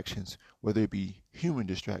distractions, whether it be human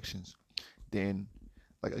distractions. Then,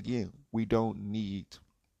 like, again, we don't need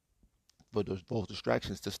for those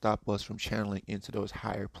distractions to stop us from channeling into those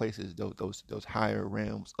higher places, those higher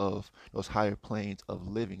realms of those higher planes of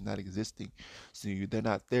living, not existing. So they're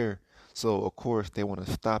not there. So of course they want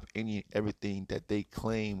to stop any and everything that they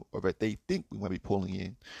claim or that they think we might be pulling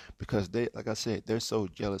in, because they, like I said, they're so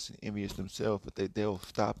jealous and envious themselves that they'll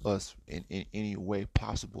stop us in any way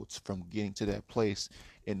possible from getting to that place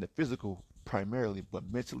in the physical primarily, but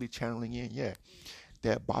mentally channeling in, yeah,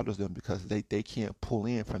 that bothers them, because they can't pull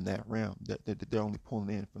in from that realm. They're only pulling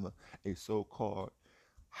in from a so-called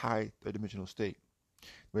high third dimensional state.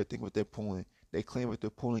 But think what they're pulling. They claim that they're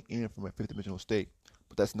pulling in from a fifth dimensional state,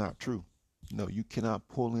 but that's not true. No, you cannot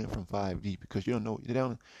pull in from 5D, because you don't know. They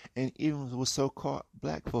don't, and even with so-called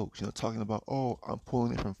black folks, talking about, oh, I'm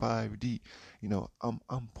pulling in from 5D.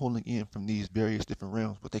 I'm pulling in from these various different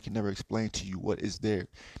realms, but they can never explain to you what is there.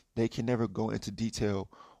 They can never go into detail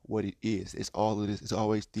what it is. It's all it is. It's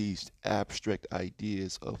always these abstract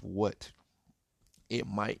ideas of what it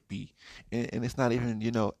might be, and it's not even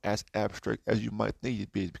as abstract as you might think it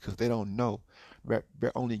is, because they don't know.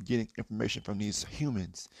 They're only getting information from these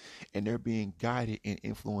humans, and they're being guided and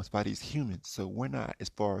influenced by these humans. So we're not, as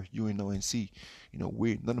far as UNONC,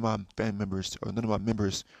 we, none of my family members or none of my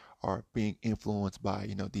members are being influenced by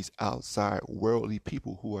these outside worldly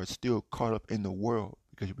people who are still caught up in the world,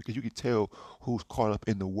 because you can tell who's caught up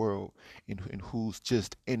in the world, and who's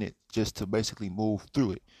just in it just to basically move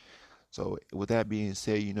through it. So with that being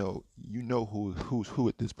said, who's who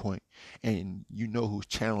at this point, and who's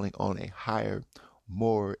channeling on a higher,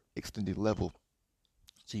 more extended level.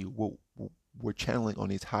 See, we're channeling on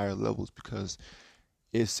these higher levels because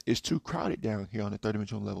it's too crowded down here on the third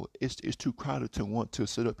dimensional level. It's too crowded to want to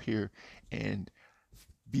sit up here and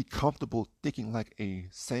be comfortable thinking like a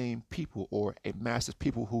same people, or a mass of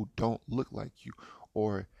people who don't look like you,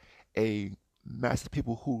 or a mass of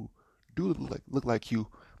people who do look like you,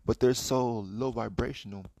 but they're so low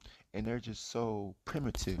vibrational, and they're just so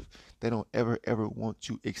primitive. They don't ever want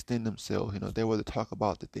to extend themselves. They rather talk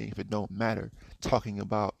about the things that don't matter, talking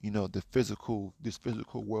about this physical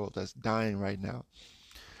world that's dying right now.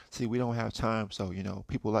 See, we don't have time, so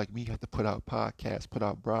people like me have to put out podcasts, put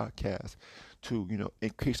out broadcasts to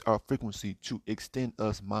increase our frequency, to extend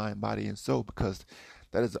us mind, body, and soul, because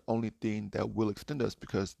that is the only thing that will extend us.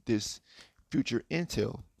 Because this future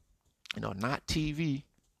intel, not TV,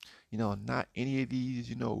 not any of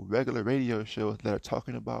these regular radio shows that are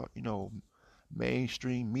talking about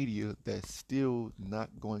mainstream media, that's still not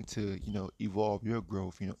going to evolve your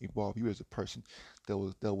growth, evolve you as a person, that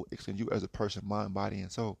will extend you as a person, mind, body,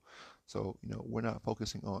 and soul. So we're not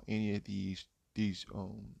focusing on any of these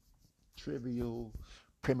trivial,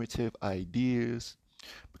 primitive ideas.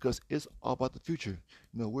 because it's all about the future.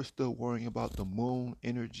 We're still worrying about the moon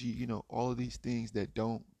energy, all of these things that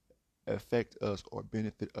don't affect us or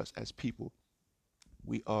benefit us as people.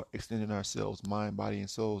 We are extending ourselves, mind, body, and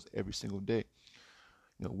souls every single day.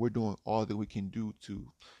 We're doing all that we can do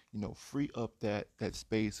to, free up that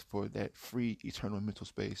space for that free eternal mental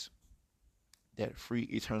space, that free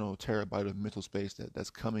eternal terabyte of mental space that's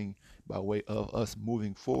coming by way of us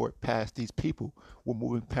moving forward past these people. We're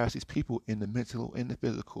moving past these people in the mental and the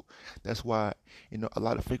physical. That's why, a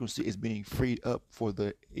lot of frequency is being freed up for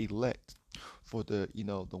the elect, for the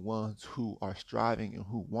ones who are striving and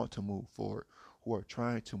who want to move forward, who are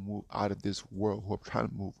trying to move out of this world, who are trying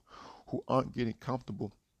to move, who aren't getting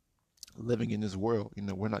comfortable living in this world.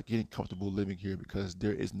 We're not getting comfortable living here because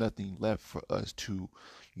there is nothing left for us to,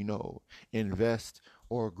 you know, invest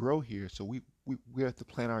or grow here. So we have to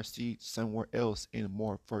plant our seeds somewhere else in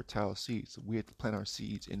more fertile seeds. So we have to plant our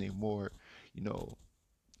seeds in a more, you know,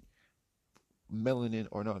 melanin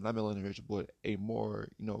or no, not melanin rich, but a more,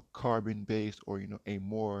 carbon based or, a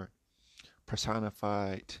more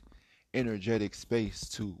personified energetic space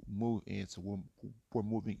to move in. So we're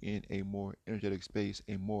moving in a more energetic space,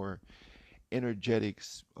 a more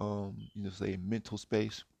energetics, say mental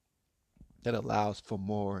space that allows for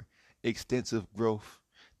more extensive growth,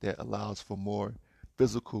 that allows for more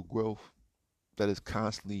physical growth, that is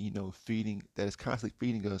constantly, feeding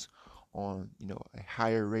us on, a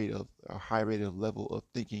high rate of level of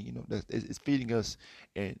thinking, that is feeding us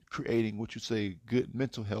and creating what you say good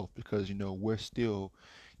mental health because, we're still,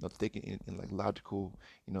 thinking in like logical,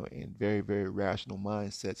 and very, very rational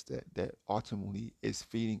mindsets that ultimately is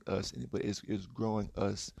feeding us, but is growing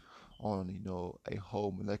us on, a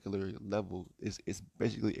whole molecular level. Is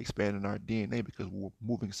basically expanding our DNA because we're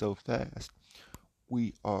moving so fast.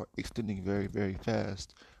 We are extending very, very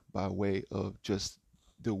fast by way of just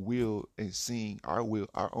the will and seeing our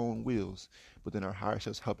own wills, but then our higher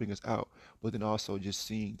selves helping us out, but then also just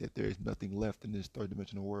seeing that there is nothing left in this third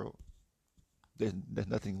dimensional world. There's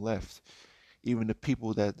nothing left. Even the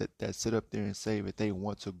people that sit up there and say that they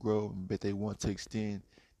want to grow, but they want to extend,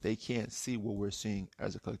 they can't see what we're seeing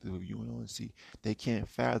as a collective of UNONC. They can't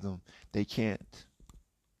fathom. They can't.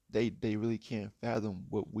 They really can't fathom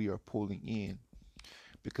what we are pulling in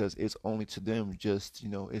because it's only to them just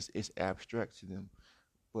it's abstract to them,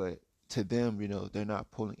 but to them they're not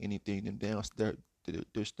pulling anything them down.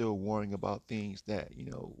 They're still worrying about things that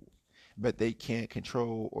but they can't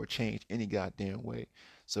control or change any goddamn way.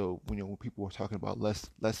 So when people are talking about let's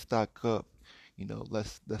stock up,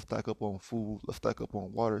 let's stock up on food, let's stock up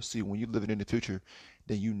on water. See, when you're living in the future,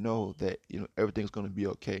 then you know that everything's gonna be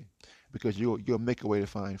okay because you'll make a way to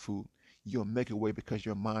find food. You'll make a way because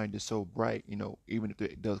your mind is so bright. Even if there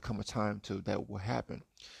does come a time to that will happen.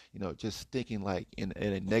 Just thinking like in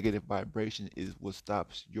a negative vibration is what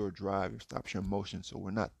stops your drive, it stops your motion. So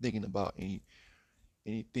we're not thinking about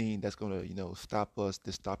anything that's gonna stop us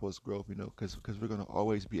growth, because we're gonna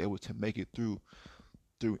always be able to make it through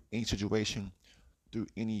any situation, through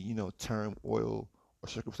any turmoil or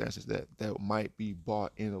circumstances that might be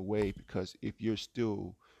bought in a way. Because if you're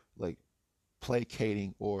still like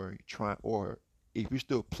placating or trying, or if you're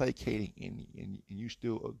still placating and you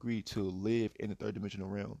still agree to live in the third dimensional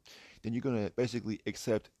realm, then you're gonna basically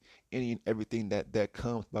accept any and everything that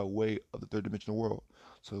comes by way of the third dimensional world.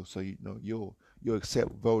 So you'll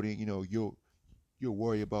accept voting. You'll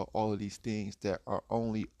worry about all of these things that are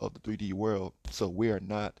only of the 3D world. So we are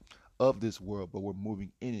not of this world, but we're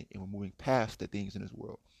moving in it and we're moving past the things in this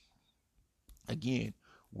world. Again,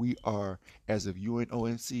 we are, as of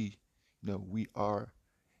UNONC, we are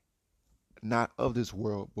not of this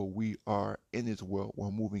world, but we are in this world. We're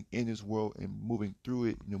moving in this world and moving through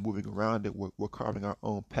it, moving around it. We're carving our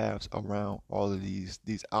own paths around all of these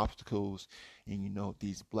obstacles and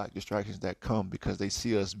these black distractions that come because they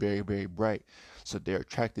see us very, very bright. So they're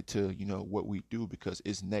attracted to what we do because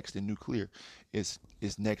it's next and nuclear. It's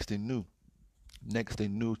next and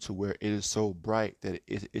new to where it is so bright that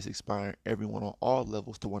it is inspiring everyone on all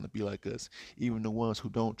levels to want to be like us, even the ones who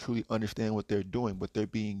don't truly understand what they're doing, but they're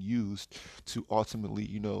being used to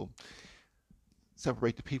ultimately,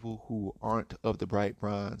 separate the people who aren't of the bright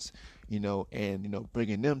bronze, and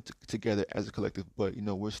bringing them together as a collective. But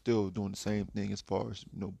we're still doing the same thing as far as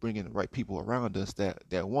bringing the right people around us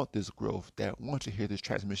that want this growth, that want to hear this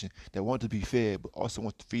transmission, that want to be fed, but also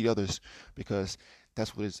want to feed others, because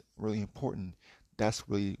that's what is really important. That's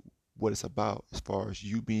really what it's about, as far as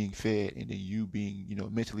you being fed and then you being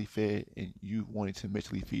mentally fed and you wanting to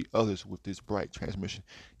mentally feed others with this bright transmission,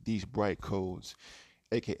 these bright codes,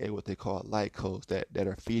 aka what they call light codes, that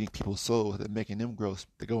are feeding people's souls, that are making them grow.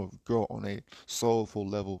 They grow on a soulful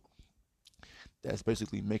level, that's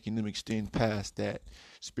basically making them extend past that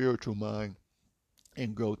spiritual mind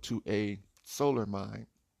and go to a solar mind,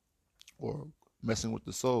 or messing with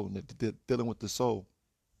the soul, dealing with the soul,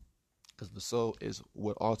 because the soul is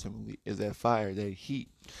what ultimately is that fire, that heat.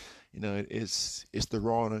 It's the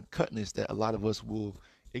raw and uncutness that a lot of us will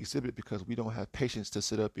exhibit because we don't have patience to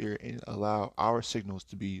sit up here and allow our signals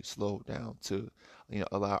to be slowed down, to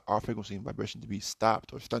allow our frequency and vibration to be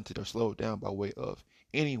stopped or stunted or slowed down by way of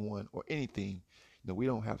anyone or anything. We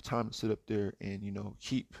don't have time to sit up there and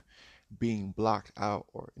keep being blocked out,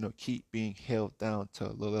 or keep being held down to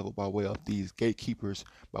the level by way of these gatekeepers,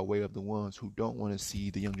 by way of the ones who don't want to see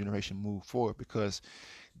the young generation move forward, because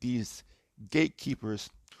these gatekeepers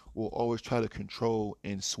will always try to control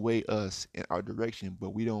and sway us in our direction. But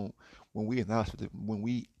we don't, when we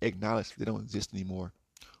acknowledge they don't exist anymore,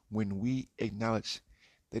 when we acknowledge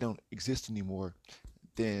they don't exist anymore,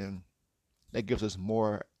 then that gives us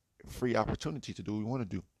more free opportunity to do what we want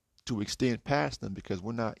to do, to extend past them, because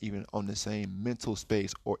we're not even on the same mental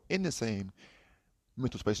space or in the same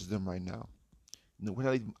mental space as them right now. We're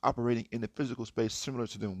not even operating in the physical space similar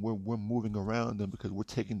to them. We're moving around them because we're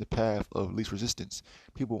taking the path of least resistance.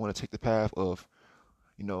 People want to take the path of,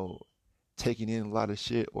 you know, taking in a lot of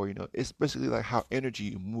shit, or it's basically like how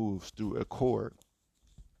energy moves through a cord,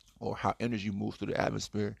 or how energy moves through the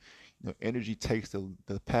atmosphere. Energy takes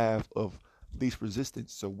the path of least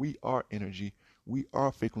resistance. So we are energy, we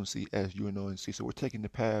are frequency as UNONC. So we're taking the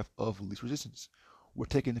path of least resistance. We're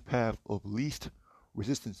taking the path of least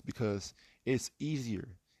resistance because it's easier.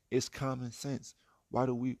 It's common sense. Why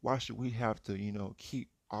should we have to, keep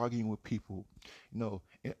arguing with people?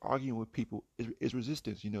 And arguing with people is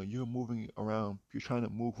resistance. You're moving around, you're trying to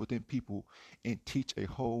move within people and teach a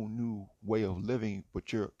whole new way of living,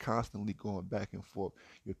 but you're constantly going back and forth.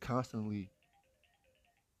 You're constantly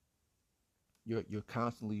you're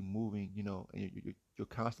constantly moving, and you're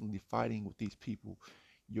constantly fighting with these people.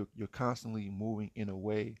 You're constantly moving in a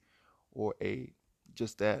way, or a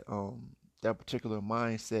just that particular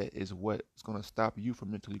mindset is what's going to stop you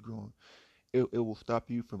from mentally growing. It will stop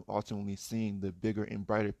you from ultimately seeing the bigger and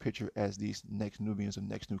brighter picture as these next Nubians and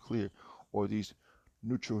next nuclear, or these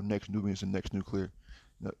neutral next Nubians and next nuclear.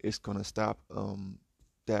 It's going to stop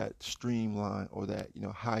that streamline, or that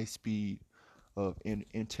high speed of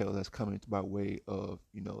intel that's coming by way of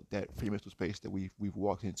that free mental space that we've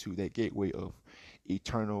walked into, that gateway of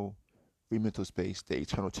eternal free mental space, the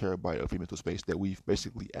eternal terabyte of free mental space that we've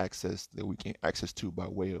basically accessed, that we can access to by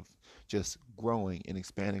way of just growing and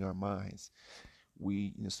expanding our minds.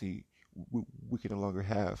 We see we, we can no longer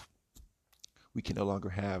have we can no longer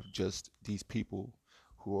have just these people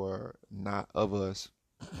who are not of us,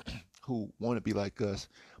 who want to be like us,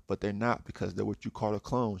 but they're not, because they're what you call the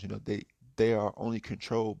clones. They are only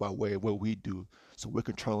controlled by way of what we do. So we're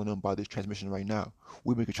controlling them by this transmission right now.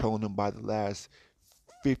 We've been controlling them by the last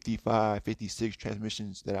 55, 56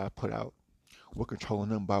 transmissions that I put out. We're controlling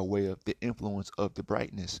them by way of the influence of the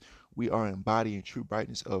brightness. We are embodying true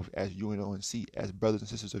brightness of, as UNONC, as brothers and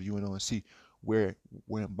sisters of UNONC. We're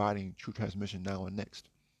embodying true transmission now and next.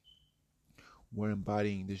 We're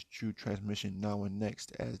embodying this true transmission now and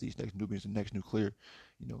next as these next Nubians and next nuclear,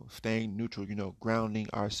 staying neutral, grounding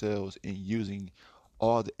ourselves and using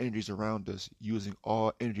all the energies around us,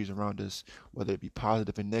 whether it be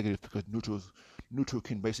positive and negative, because neutral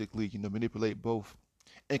can basically, manipulate both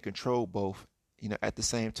and control both, at the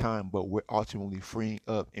same time, but we're ultimately freeing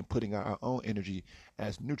up and putting out our own energy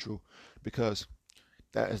as neutral, because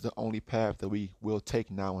that is the only path that we will take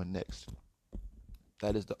now and next.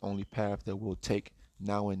 That is the only path that we'll take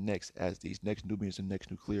now and next as these next Nubians and next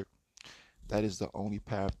nuclear. That is the only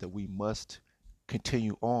path that we must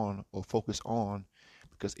continue on or focus on,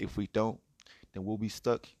 because if we don't, then we'll be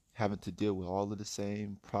stuck having to deal with all of the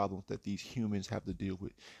same problems that these humans have to deal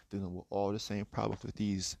with, dealing with all the same problems that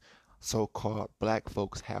these so-called black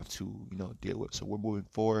folks have to, deal with. So we're moving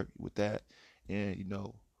forward with that. And,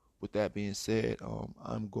 with that being said,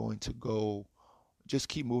 I'm going to go just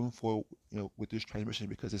keep moving forward, with this transmission,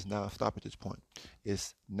 because it's non-stop at this point.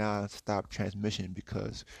 It's non-stop transmission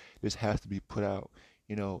because this has to be put out,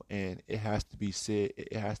 and it has to be said.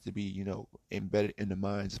 It has to be, embedded in the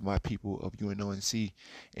minds of my people of UNONC,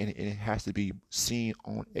 and it has to be seen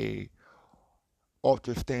on a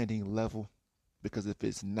understanding level. Because if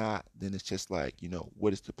it's not, then it's just like,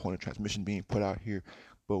 what is the point of transmission being put out here?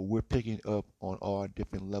 But we're picking up on all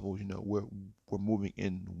different levels. We're moving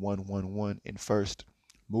in 111 and first,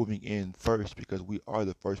 moving in first, because we are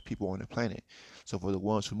the first people on the planet. So for the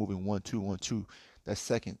ones who move in 1212, that's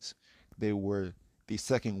seconds. They were the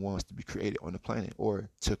second ones to be created on the planet, or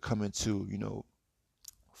to come into,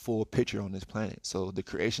 full picture on this planet. So the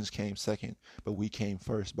creations came second, but we came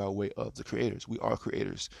first by way of the creators. We are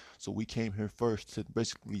creators. So we came here first to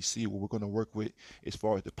basically see what we're going to work with as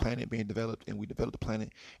far as the planet being developed, and we developed the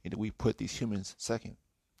planet, and then we put these humans second.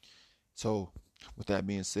 So with that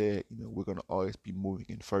being said, we're gonna always be moving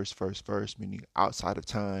in first, meaning outside of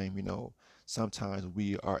time. Sometimes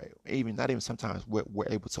we are even not even sometimes we're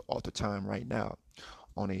able to alter time right now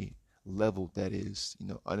on a level that is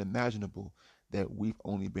unimaginable, that we've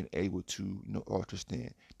only been able to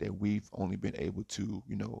understand, that we've only been able to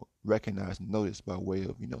recognize and notice by way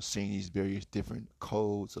of seeing these various different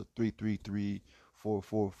codes of 333,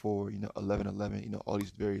 444, 1111, all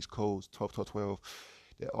these various codes, 12 12 12,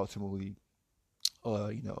 that ultimately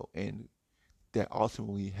and that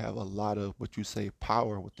ultimately have a lot of what you say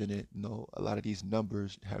power within it. A lot of these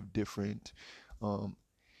numbers have different um,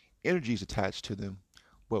 energies attached to them,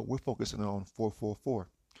 but we're focusing on 444.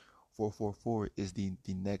 444 is the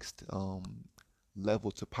next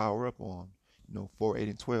level to power up on. 4, 8,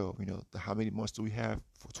 and 12. How many months do we have?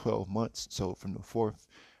 For 12 months. So from the fourth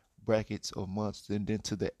brackets of months, then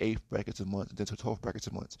to the eighth brackets of months, then to 12 brackets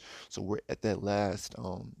of months. So we're at that last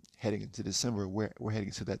heading into December. We're heading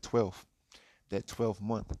into that 12th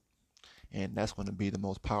month, and that's going to be the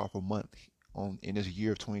most powerful month in this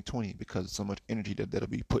year of 2020, because so much energy that'll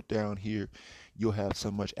be put down here. You'll have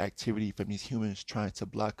so much activity from these humans trying to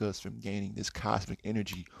block us from gaining this cosmic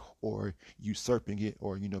energy, or usurping it,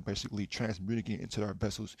 or basically transmuting it into our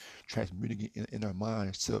vessels, transmuting it in our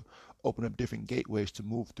minds to open up different gateways to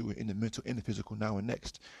move through it in the mental and the physical now and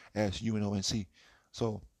next as UNONC.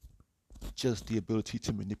 So just the ability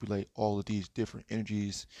to manipulate all of these different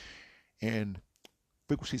energies and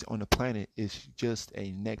frequencies on the planet is just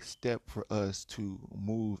a next step for us to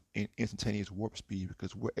move in instantaneous warp speed,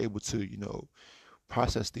 because we're able to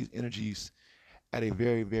process these energies at a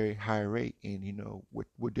very very high rate, and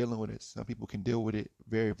we're dealing with it. Some people can deal with it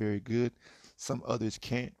very very good, some others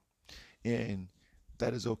can't, and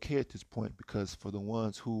that is okay at this point, because for the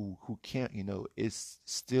ones who can't, it's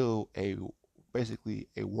still a basically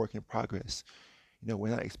a work in progress.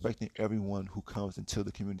 We're not expecting everyone who comes into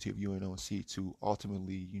the community of UNOC to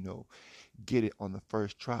ultimately, get it on the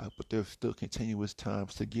first try, but there's still continuous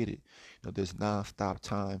times to get it. There's non-stop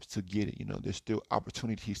times to get it. There's still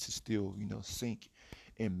opportunities to still, sync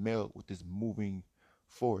and meld with this moving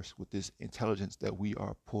force, with this intelligence that we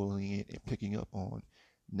are pulling in and picking up on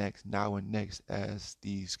now and next, as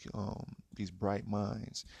these bright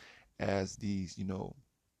minds, as these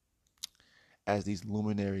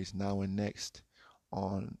luminaries now and next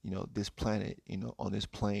on this planet, on this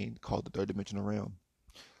plane called the third dimensional realm.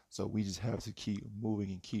 So we just have to keep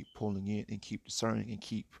moving and keep pulling in and keep discerning and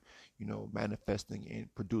keep manifesting and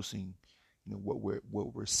producing what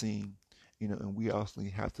we're seeing. And we also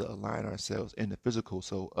have to align ourselves in the physical.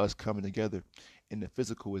 So us coming together in the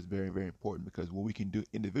physical is very very important, because what we can do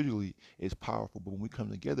individually is powerful, but when we come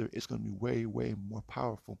together, it's going to be way way more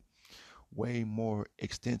powerful, way more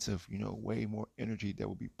extensive, way more energy that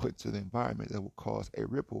will be put into the environment, that will cause a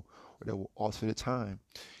ripple, or that will alter the time,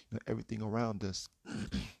 everything around us.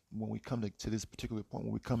 When we come to this particular point,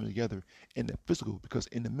 when we come together in the physical, because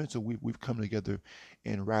in the mental we've come together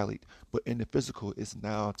and rallied, but in the physical, it's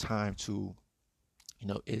now time to,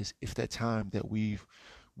 it's that time that we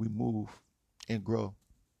move and grow,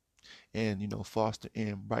 and foster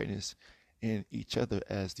in brightness in each other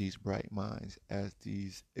as these bright minds, as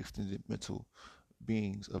these extended mental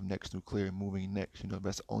beings of next nuclear moving next.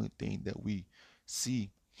 That's the only thing that we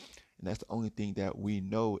see, and that's the only thing that we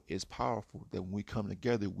know is powerful. That when we come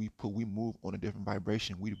together, we move on a different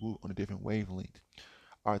vibration, we move on a different wavelength.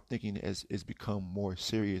 Our thinking is become more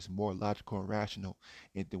serious, more logical and rational,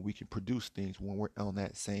 and then we can produce things when we're on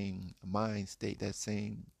that same mind state, that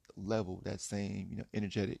same level, that same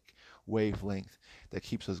energetic wavelength that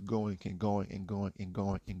keeps us going and going and going and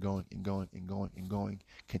going and going and going and going and going,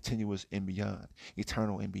 continuous and beyond,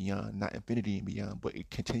 eternal and beyond, not infinity and beyond, but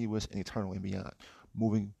continuous and eternal and beyond,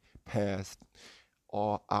 moving past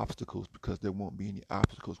all obstacles, because there won't be any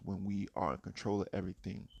obstacles when we are in control of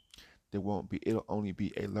everything. There won't be. It'll only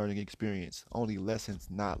be a learning experience. Only lessons,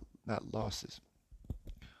 not losses.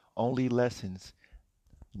 Only lessons,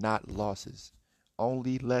 not losses.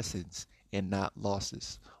 Only lessons and not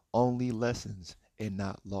losses. Only lessons and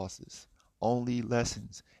not losses. Only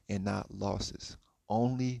lessons and not losses.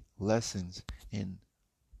 Only lessons and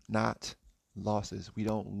not losses. We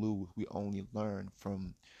don't lose. We only learn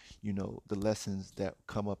from, the lessons that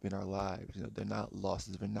come up in our lives. They're not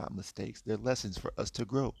losses. They're not mistakes. They're lessons for us to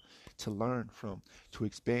grow, to learn from, to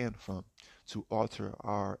expand from, to alter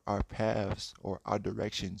our paths or our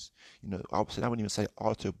directions. I wouldn't even say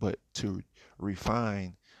alter, but to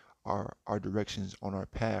refine our directions on our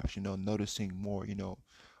paths, noticing more,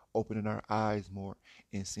 opening our eyes more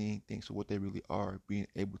and seeing things for what they really are, being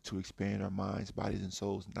able to expand our minds, bodies, and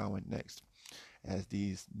souls now and next as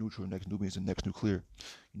these neutral next Nubians and next nuclear.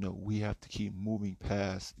 We have to keep moving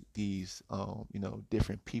past these,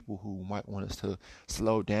 different people who might want us to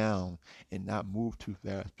slow down and not move too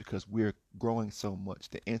fast because we're growing so much.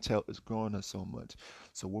 The intel is growing us so much,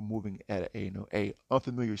 so we're moving at a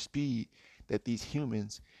unfamiliar speed that these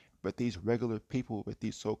humans, but these regular people, but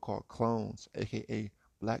these so-called clones, aka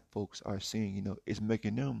black folks, are seeing. It's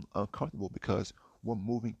making them uncomfortable because we're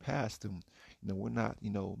moving past them. We're not,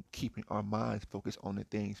 keeping our minds focused on the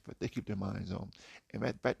things but they keep their minds on. And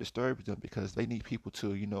that disturbs them because they need people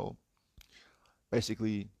to,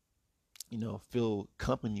 basically, feel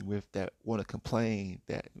company with that want to complain,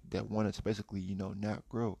 that want to basically, not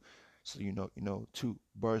grow. So two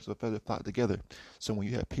birds of a feather flock together. So when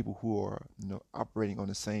you have people who are, operating on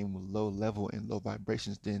the same low level and low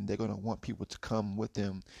vibrations, then they're gonna want people to come with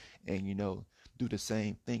them and do the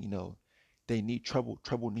same thing. They need trouble.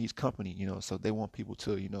 Trouble needs company. So they want people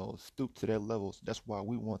to stoop to their levels. That's why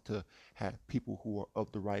we want to have people who are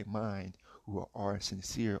of the right mind, who are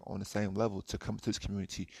sincere on the same level to come to this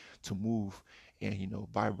community to move and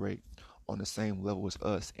vibrate on the same level as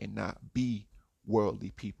us and not be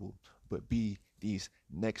worldly people, but be these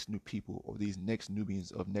next new people or these next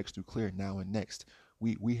Nubians of next nuclear now and next.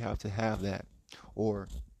 We have to have that, or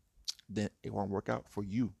then it won't work out for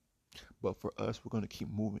you. But for us, we're going to keep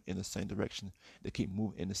moving in the same direction. They keep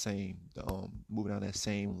moving in the same, moving down that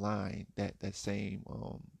same line, that same,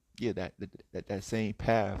 yeah, that same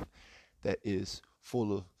path that is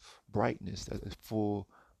full of brightness, that is full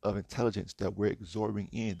of intelligence that we're absorbing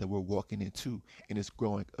in, that we're walking into, and it's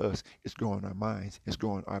growing us, it's growing our minds, it's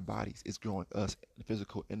growing our bodies, it's growing us in the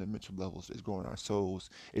physical and the mental levels, it's growing our souls,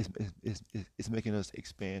 it's making us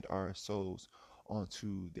expand our souls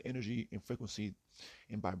onto the energy and frequency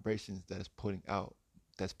and vibrations that is putting out,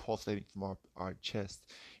 that's pulsating from our chest,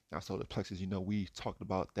 our solar plexus. We talked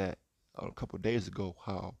about that a couple of days ago,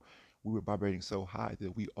 how we were vibrating so high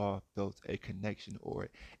that we all felt a connection or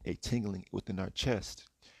a tingling within our chest,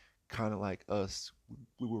 kind of like us.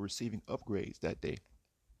 We were receiving upgrades that day.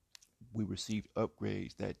 We received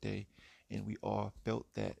upgrades that day, and we all felt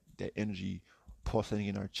that energy pulsating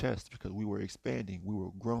in our chest because we were expanding, we were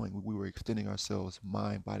growing, we were extending ourselves,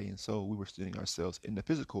 mind, body, and soul. We were extending ourselves in the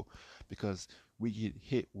physical because we get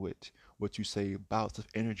hit with what you say bouts of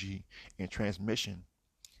energy and transmission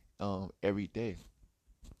every day.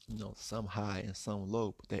 Some high and some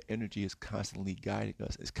low, but that energy is constantly guiding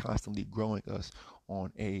us, it's constantly growing us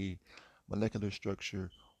on a molecular structure,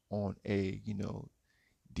 on a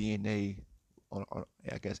DNA, on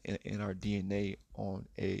I guess in our DNA, on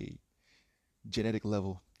a genetic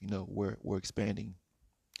level. We're expanding,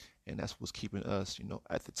 and that's what's keeping us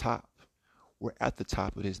at the top. We're at the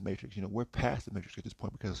top of this matrix. We're past the matrix at this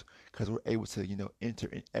point because we're able to enter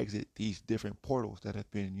and exit these different portals that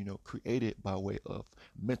have been created by way of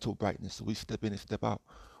mental brightness. So we step in and step out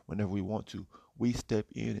whenever we want to. We step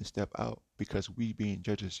in and step out because we being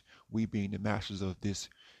judges, we being the masters of these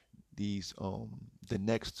the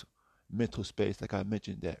next mental space, like I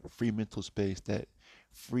mentioned, that free mental space, that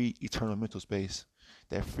free eternal mental space,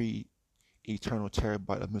 that free eternal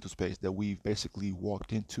terabyte of mental space that we've basically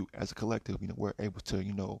walked into as a collective. We're able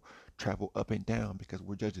to travel up and down because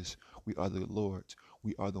we're judges. We are the lords.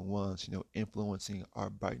 We are the ones influencing our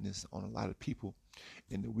brightness on a lot of people,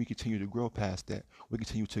 and we continue to grow past that. We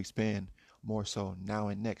continue to expand more so now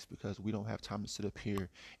and next because we don't have time to sit up here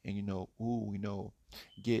and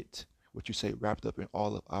get what you say wrapped up in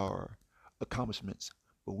all of our accomplishments.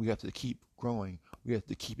 But we have to keep growing. We have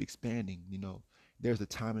to keep expanding. There's a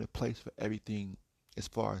time and a place for everything as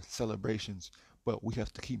far as celebrations, but we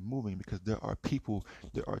have to keep moving because there are people,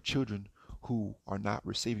 there are children who are not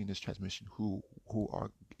receiving this transmission, who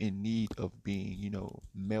are in need of being,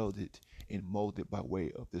 melded and molded by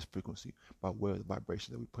way of this frequency, by way of the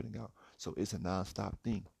vibration that we're putting out. So it's a non-stop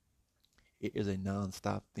thing. It is a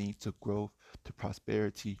non-stop thing to growth, to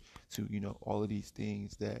prosperity, to all of these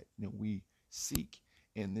things that we seek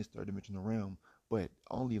in this third dimensional realm, but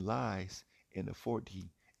only lies in the 4D,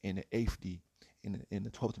 in the 8th D, in the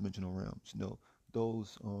 12th dimensional realms.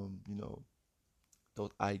 Those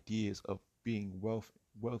those ideas of being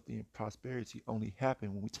wealthy and prosperity only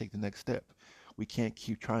happen when we take the next step. We can't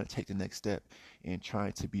keep trying to take the next step and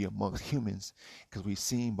trying to be amongst humans because we've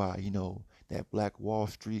seen by that Black Wall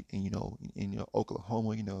Street and in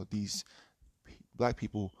Oklahoma, these black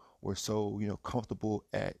people were so comfortable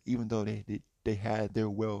at, even though they had their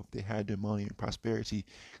wealth, they had their money and prosperity,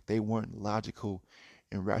 they weren't logical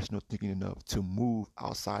and rational thinking enough to move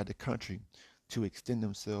outside the country, to extend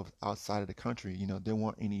themselves outside of the country. There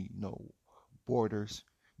weren't any, borders.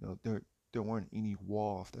 There weren't any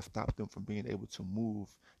walls that stopped them from being able to move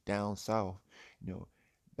down south, you know,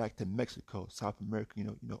 back to Mexico, South America,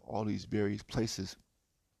 all these various places.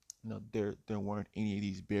 There weren't any of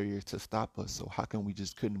these barriers to stop us. So how come we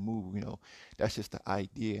just couldn't move? That's just the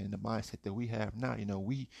idea and the mindset that we have now.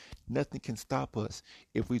 We nothing can stop us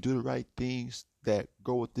if we do the right things that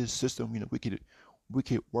go with this system. We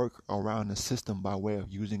could work around the system by way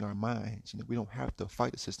of using our minds. We don't have to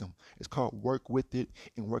fight the system. It's called work with it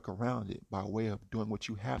and work around it by way of doing what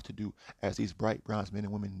you have to do as these bright bronze men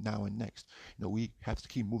and women now and next. We have to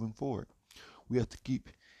keep moving forward. We have to keep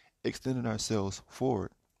extending ourselves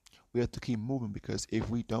forward. We have to keep moving, because if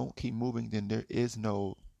we don't keep moving, then there is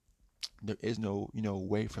no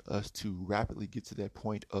way for us to rapidly get to that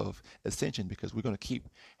point of ascension, because we're going to keep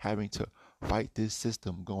having to fight this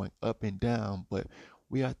system going up and down. But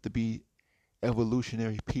we have to be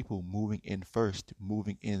evolutionary people, moving in first,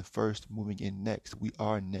 moving in first, moving in next. We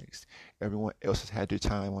are next. Everyone else has had their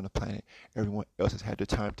time on the planet. Everyone else has had their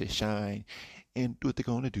time to shine and do what they're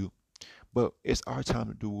going to do. But it's our time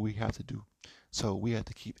to do what we have to do. So we have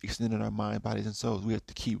to keep extending our mind, bodies, and souls. We have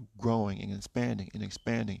to keep growing and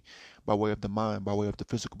expanding by way of the mind, by way of the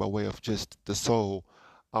physical, by way of just the soul,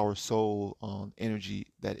 our soul energy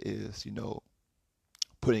that is,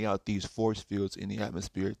 putting out these force fields in the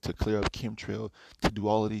atmosphere to clear up chemtrail, to do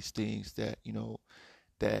all of these things that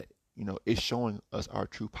is showing us our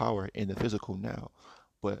true power in the physical now.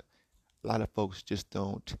 But a lot of folks just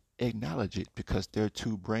don't acknowledge it because they're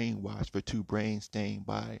too brainwashed, they're too brain stained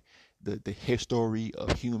by the history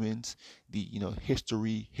of humans, the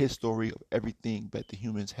history of everything that the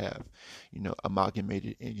humans have,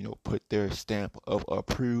 amalgamated and put their stamp of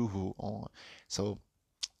approval on. So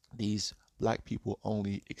these black people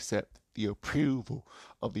only accept the approval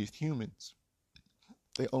of these humans.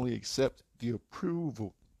 They only accept the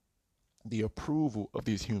approval of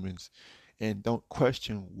these humans, and don't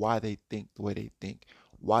question why they think the way they think,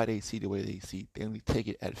 why they see the way they see. They only take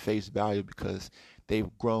it at face value because they've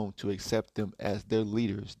grown to accept them as their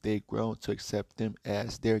leaders. They've grown to accept them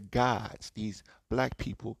as their gods. These black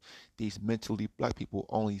people, these mentally black people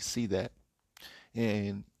only see that.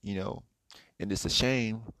 And it's a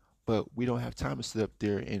shame, but we don't have time to sit up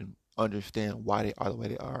there and understand why they are the way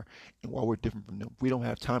they are and why we're different from them. We don't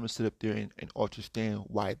have time to sit up there and understand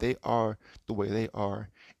why they are the way they are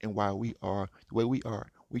and why we are the way we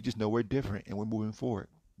are. We just know we're different and we're moving forward.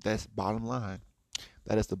 That's bottom line.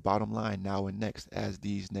 That is the bottom line now and next, as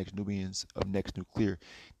these next Nubians of next nuclear,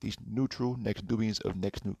 these neutral next Nubians of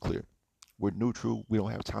next nuclear. We're neutral. We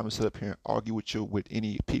don't have time to sit up here and argue with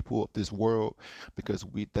any people of this world, because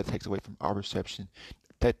that takes away from our perception.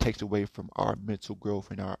 That takes away from our mental growth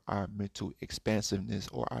and our mental expansiveness,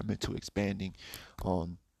 or our mental expanding,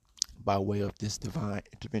 um, by way of this divine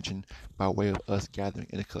intervention, by way of us gathering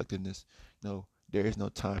in a collectiveness. There is no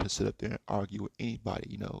time to sit up there and argue with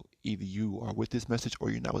anybody. Either you are with this message or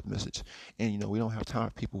you're not with the message. And we don't have time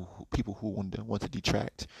for people who want to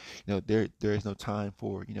detract. There is no time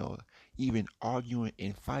for even arguing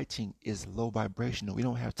and fighting is low vibrational. We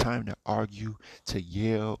don't have time to argue, to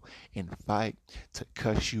yell and fight, to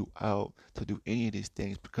cuss you out, to do any of these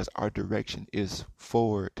things, because our direction is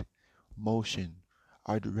forward motion.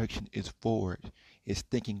 Our direction is forward. It's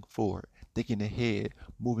thinking forward, thinking ahead,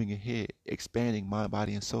 moving ahead, expanding mind,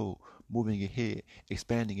 body, and soul, moving ahead,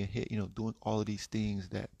 expanding ahead, doing all of these things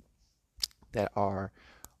that are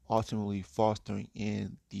ultimately fostering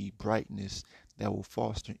in the brightness that will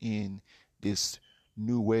foster in this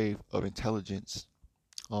new wave of intelligence,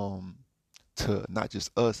 um, to not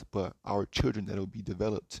just us, but our children that will be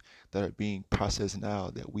developed, that are being processed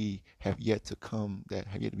now, that we have yet to come, that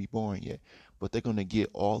have yet to be born yet. But they're going to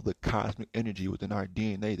get all the cosmic energy within our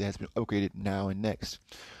DNA that has been upgraded now and next.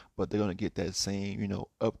 But they're going to get that same,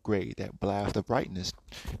 upgrade, that blast of brightness.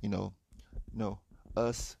 You know,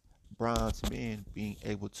 us bronze men being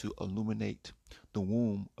able to illuminate the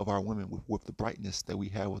womb of our women with the brightness that we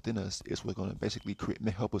have within us is what's going to basically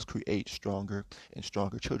help us create stronger and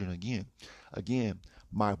stronger children again.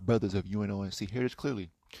 My brothers of UNONC, hear this clearly.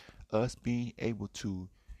 Us being able to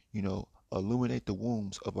illuminate the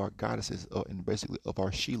wombs of our goddesses, and basically of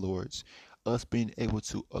our she lords, us being able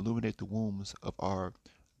to illuminate the wombs of our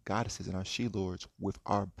goddesses and our she lords with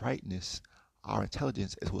our brightness, our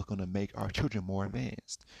intelligence, is what's going to make our children more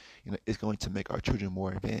advanced. It's going to make our children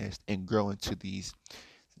more advanced and grow into these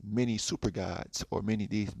many super gods, or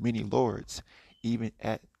these many lords, even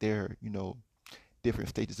at their different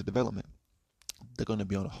stages of development. They're going to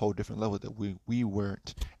be on a whole different level that we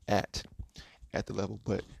weren't at. at the level.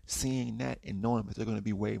 But seeing that and knowing that they're going to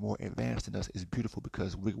be way more advanced than us is beautiful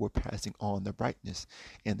because we're passing on the brightness,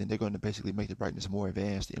 and then they're going to basically make the brightness more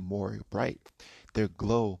advanced and more bright. Their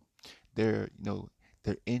glow, their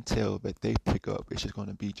their intel that they pick up, it's just going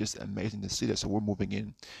to be just amazing to see that. So we're moving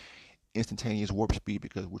in instantaneous warp speed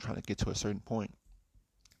because we're trying to get to a certain point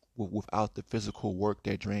without the physical work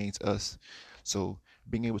that drains us. So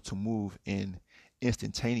being able to move in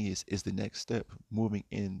instantaneous is the next step. Moving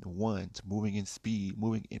in ones, moving in speed,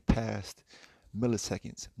 moving in past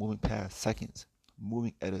milliseconds, moving past seconds,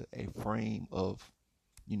 moving at a frame of,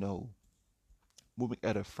 you know, moving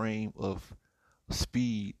at a frame of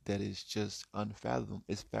speed that is just unfathomable.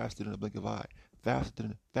 It's faster than a blink of an eye, faster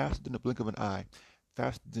than a blink of an eye,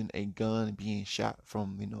 faster than a gun being shot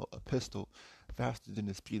from a pistol, faster than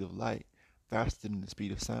the speed of light, faster than the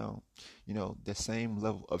speed of sound. The same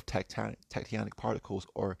level of tectonic particles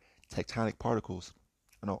or tectonic particles,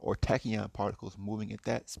 or tachyon particles moving at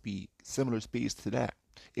that speed, similar speeds to that,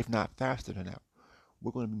 if not faster than that.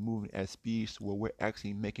 We're going to be moving at speeds where we're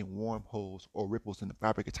actually making wormholes or ripples in the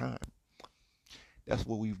fabric of time. That's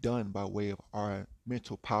what we've done by way of our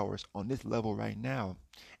mental powers on this level right now.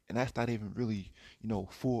 And that's not even really,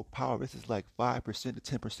 full power. This is like 5%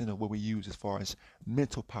 to 10% of what we use as far as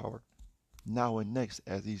mental power. Now and next,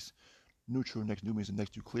 as these neutral next nucleus and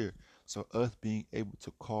next nuclear. So us being able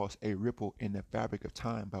to cause a ripple in the fabric of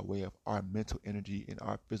time by way of our mental energy and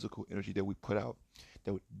our physical energy that we put out,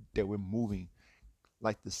 that we're moving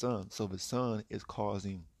like the sun. So the sun is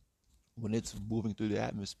causing, when it's moving through the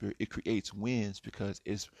atmosphere, it creates winds because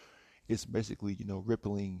it's basically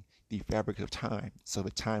rippling the fabric of time. So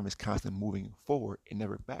the time is constantly moving forward and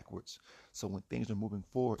never backwards. So when things are moving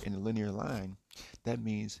forward in a linear line, that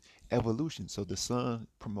means evolution. So the sun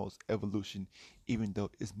promotes evolution even though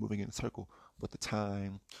it's moving in a circle. But the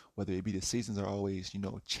time, whether it be the seasons, are always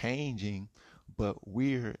changing. But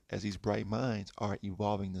we're, as these bright minds, are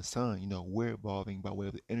evolving the sun. We're evolving by way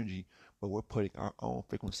of the energy, but we're putting our own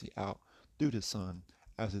frequency out through the sun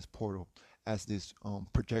as this portal, as this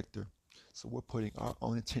projector. So we're putting our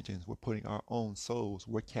own intentions, we're putting our own souls,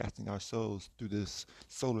 we're casting our souls through this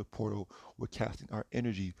solar portal, we're casting our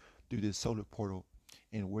energy through this solar portal,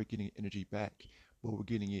 and we're getting energy back. But we're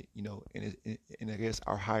getting it, and I guess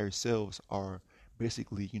our higher selves are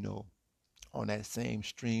basically, on that same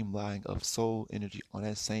streamline of soul energy, on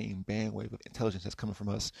that same bandwidth of intelligence that's coming from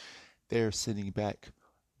us. They're sending back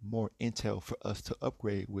more intel for us to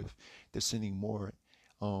upgrade with. They're sending more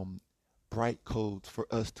bright codes for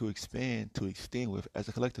us to expand, to extend with as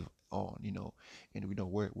a collective on, and we know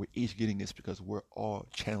we're each getting this because we're all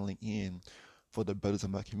channeling in for the brothers of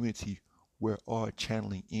my community. We're all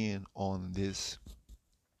channeling in on this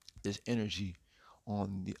energy,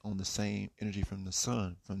 on the same energy from the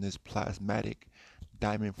sun, from this plasmatic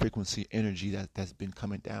diamond frequency energy that's been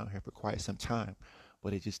coming down here for quite some time.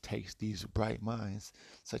 But it just takes these bright minds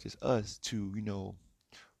such as us to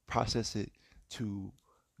process it, to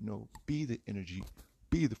be the energy,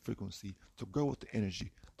 be the frequency, to grow with the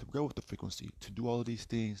energy, to grow with the frequency, to do all of these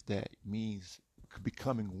things. That means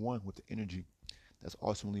becoming one with the energy. That's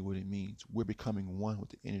ultimately what it means. We're becoming one with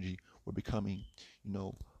the energy. We're becoming,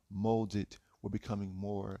 molded. We're becoming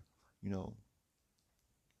more,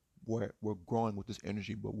 we're growing with this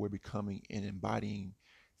energy, but we're becoming and embodying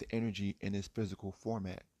the energy in this physical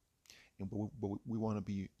format. And but we want to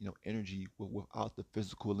be, energy without the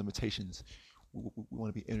physical limitations. We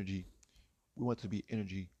want to be energy. We want to be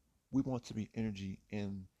energy. We want to be energy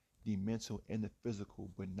in the mental and the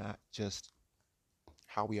physical, but not just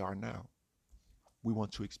how we are now. We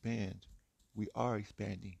want to expand. We are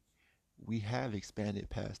expanding. We have expanded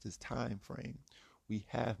past this time frame. We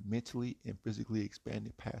have mentally and physically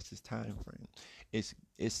expanded past this time frame.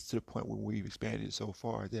 It's to the point where we've expanded so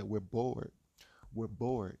far that we're bored. We're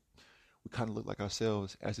bored. We kind of look like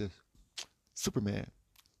ourselves as if Superman.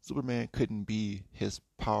 Superman couldn't be his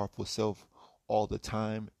powerful self all the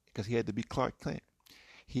time because he had to be Clark Kent.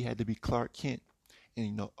 He had to be Clark Kent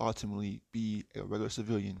and ultimately be a regular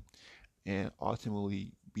civilian and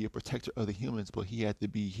ultimately be a protector of the humans. But he had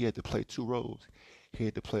to play two roles. He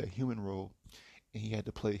had to play a human role and he had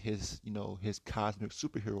to play his cosmic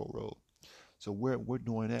superhero role. So we're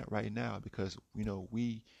doing that right now because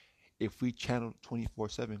if we channel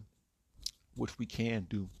 24/7, which we can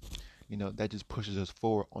do, that just pushes us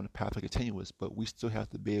forward on the path of continuous. But we still have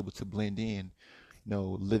to be able to blend in,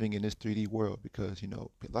 living in this 3D world because a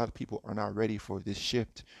lot of people are not ready for this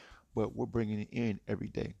shift, but we're bringing it in every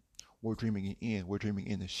day. We're dreaming it in. We're dreaming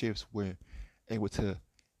in the shifts. We're able to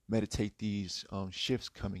meditate these shifts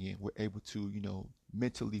coming in. We're able to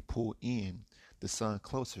mentally pull in the sun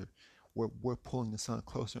closer. We're pulling the sun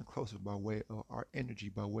closer and closer by way of our energy,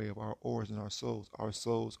 by way of our auras and our souls. Our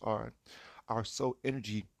soul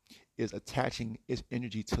energy is attaching its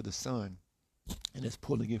energy to the sun, and it's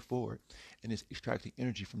pulling it forward, and it's extracting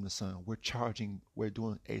energy from the sun. We're charging, we're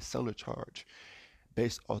doing a solar charge.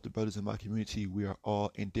 Based off the brothers in my community, we are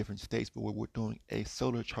all in different states, but we're doing a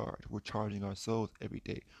solar charge. We're charging our souls every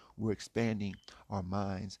day. We're expanding our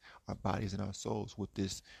minds, our bodies, and our souls with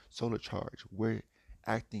this solar charge. We're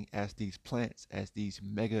acting as these plants, as these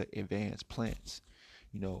mega advanced plants,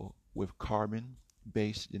 with carbon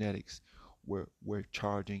based genetics. We're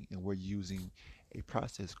charging, and we're using a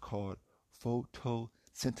process called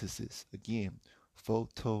photosynthesis. Again,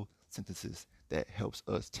 photosynthesis that helps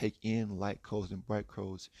us take in light codes and bright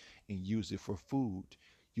codes and use it for food,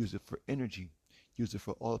 use it for energy, use it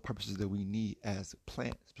for all the purposes that we need as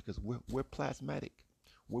plants, because we're plasmatic.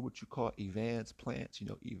 We're what you call advanced plants,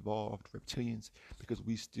 evolved reptilians, because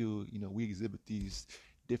we still, we exhibit these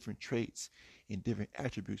different traits and different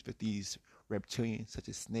attributes that these reptilians, such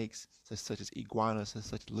as snakes, such as iguanas,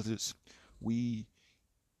 such as lizards, we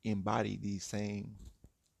embody these same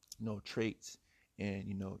traits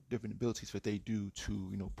and different abilities that they do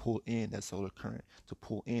to pull in that solar current, to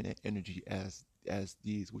pull in that energy as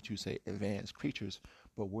these what you say advanced creatures.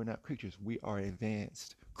 But we're not creatures, we are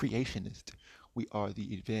advanced creationists. We are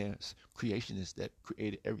the advanced creationists that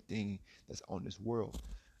created everything that's on this world.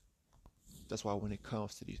 That's why when it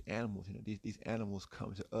comes to these animals, these animals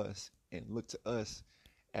come to us and look to us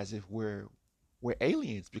as if we're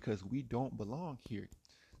aliens, because we don't belong here.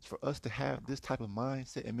 For us to have this type of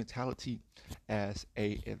mindset and mentality as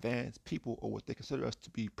a advanced people, or what they consider us to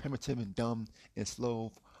be primitive and dumb and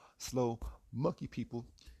slow monkey people,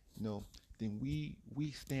 you know, then we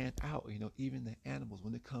stand out. Even the animals,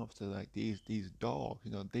 when it comes to like these dogs,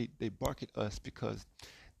 they bark at us because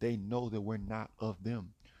they know that we're not of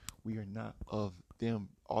them. We are not of them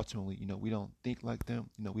ultimately. We don't think like them.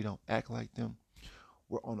 We don't act like them.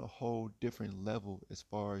 We're on a whole different level as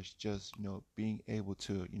far as just being able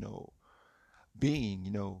to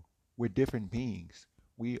being we're different beings.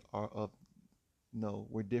 We are of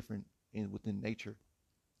we're different in within nature.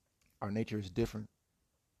 Our nature is different.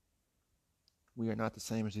 We are not the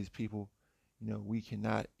same as these people. We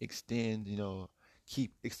cannot extend,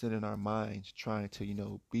 keep extending our minds trying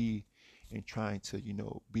to be and trying to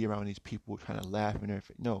be around these people, trying to laugh and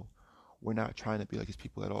everything. No, we're not trying to be like these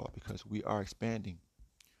people at all, because we are expanding.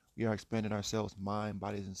 We are expanding ourselves, mind,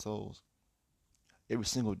 bodies, and souls every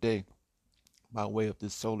single day by way of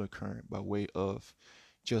this solar current, by way of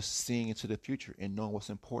just seeing into the future and knowing what's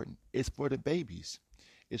important. It's for the babies.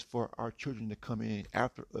 It's for our children to come in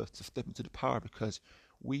after us to step into the power, because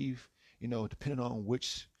we've, depending on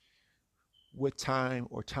what time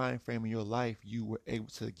or time frame in your life you were able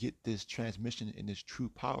to get this transmission and this true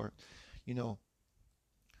power, you know,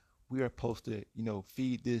 we are supposed to,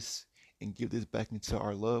 feed this and give this back into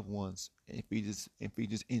our loved ones, and feed this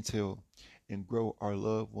intel and grow our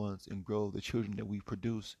loved ones and grow the children that we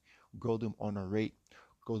produce, grow them on a rate,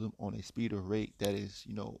 grow them on a speed or rate that is,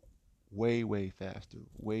 way, way faster,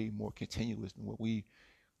 way more continuous than what we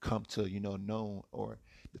come to, know, or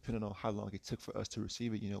depending on how long it took for us to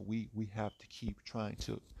receive it, we have to keep trying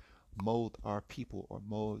to mold our people, or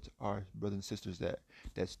mold our brothers and sisters that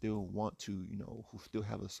still want to, who still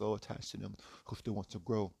have a soul attached to them, who still want to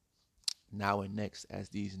grow now and next, as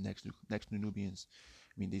these next new Nubians.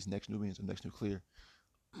 I mean, these next Nubians or next nuclear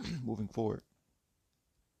moving forward.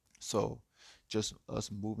 So, just us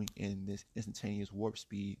moving in this instantaneous warp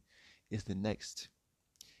speed is the next.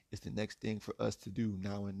 It's the next thing for us to do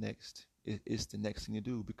now and next. It's the next thing to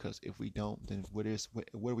do, because if we don't, then what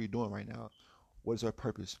are we doing right now? What is our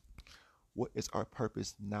purpose? What is our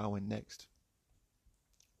purpose now and next?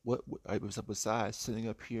 What was up besides sitting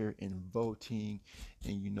up here and voting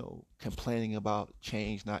and complaining about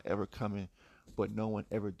change not ever coming, but no one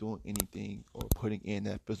ever doing anything or putting in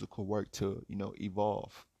that physical work to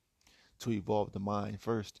evolve the mind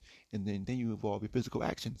first, and then you evolve your physical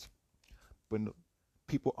actions. But no,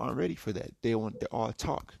 people aren't ready for that. They all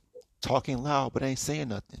talking loud but ain't saying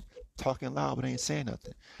nothing, talking loud but ain't saying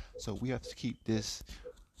nothing. So we have to keep this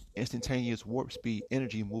instantaneous warp speed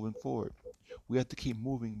energy moving forward. We have to keep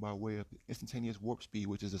moving by way of instantaneous warp speed,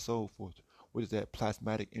 which is the soul force, which is that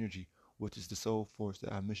plasmatic energy, which is the soul force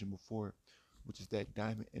that I mentioned before, which is that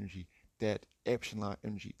diamond energy, that epsilon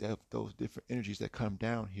energy, those different energies that come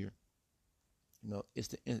down here. It's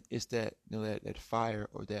that that fire,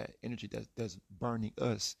 or that energy that's burning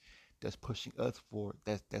us, that's pushing us forward,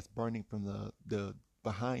 that's burning from the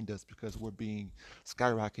behind us, because we're being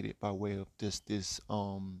skyrocketed by way of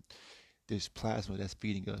this plasma that's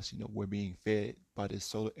feeding us. We're being fed by this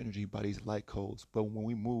solar energy, by these light codes. But when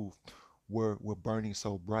we move, we're burning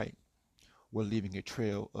so bright. We're leaving a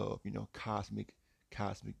trail of cosmic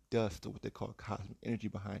dust, or what they call cosmic energy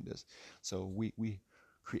behind us. So we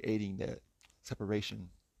creating that separation.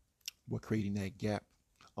 We're creating that gap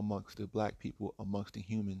amongst the black people, amongst the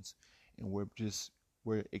humans, and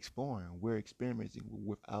we're exploring, we're experimenting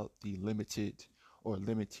without the limited or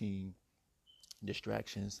limiting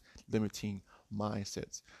distractions, limiting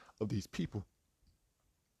mindsets of these people.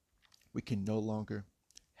 We can no longer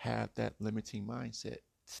have that limiting mindset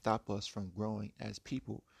stop us from growing as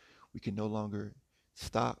people. We can no longer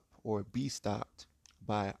stop or be stopped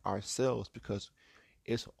by ourselves, because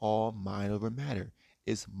it's all mind over matter.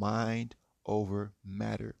 It's mind over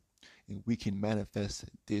matter. And we can manifest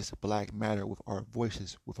this black matter with our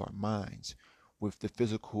voices, with our minds, with the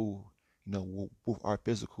physical, with our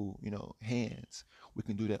physical, hands. We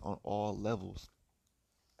can do that on all levels.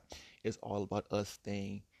 It's all about us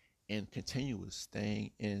staying in continuous,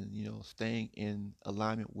 staying in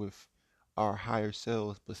alignment with our higher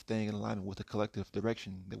selves, but staying in alignment with the collective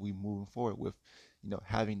direction that we move forward with.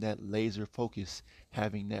 Having that laser focus,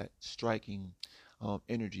 having that striking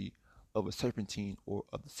energy of a serpentine or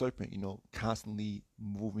of the serpent, constantly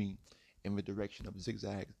moving in the direction of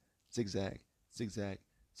zigzag, zigzag, zigzag,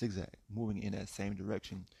 zigzag, moving in that same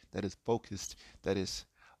direction that is focused, that is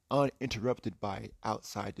uninterrupted by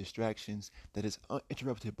outside distractions, that is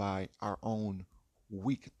uninterrupted by our own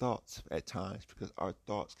weak thoughts at times, because our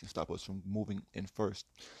thoughts can stop us from moving in first.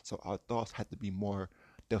 So our thoughts have to be more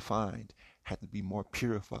defined, have to be more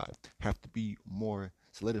purified, have to be more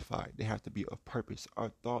solidified. They have to be of purpose.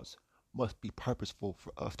 Our thoughts must be purposeful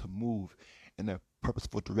for us to move in a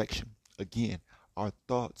purposeful direction. Again, our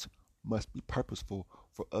thoughts must be purposeful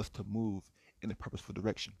for us to move in a purposeful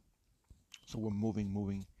direction. So we're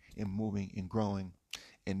moving and growing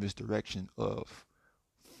in this direction of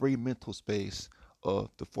free mental space, of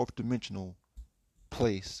the fourth dimensional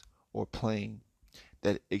place or plane,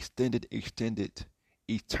 that extended,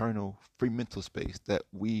 eternal free mental space that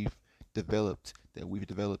we've developed, that we're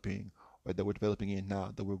developing, or that we're developing in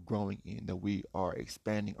now, that we're growing in, that we are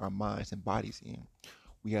expanding our minds and bodies in.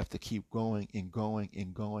 We have to keep going and going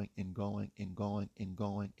and going and going and going and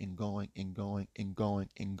going and going and going and going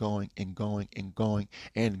and going and going and going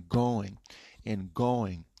and going and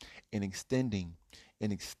going and extending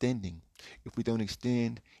and extending. If we don't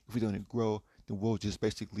extend, if we don't grow, then we'll just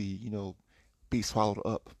basically, be swallowed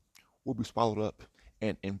up. We'll be swallowed up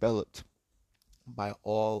and enveloped by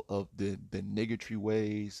all of the negatory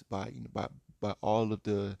ways, by all of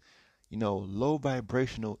the low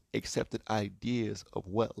vibrational accepted ideas of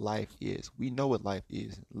what life is. We know what life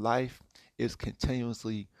is. Life is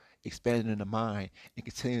continuously expanding in the mind and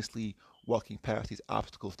continuously walking past these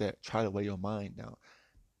obstacles that try to weigh your mind down.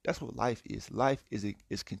 That's what life is. Life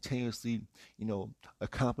is continuously,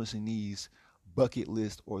 accomplishing these bucket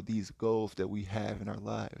lists or these goals that we have in our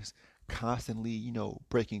lives. Constantly,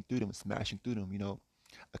 breaking through them, smashing through them,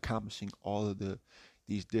 accomplishing all of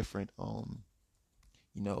these different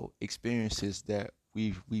experiences that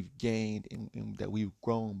we've gained and that we've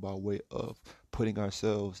grown by way of putting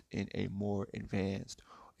ourselves in a more advanced,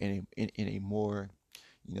 in a more,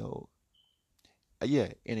 in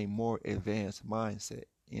a more advanced mindset,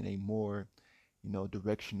 in a more,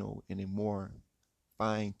 directional, in a more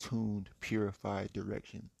fine-tuned, purified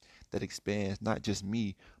direction that expands not just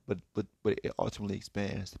me, but it ultimately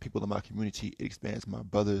expands the people in my community. It expands my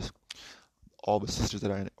brothers, all the sisters that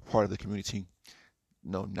are a part of the community.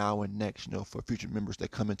 Now and next, for future members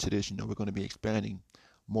that come into this, we're going to be expanding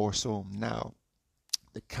more so now.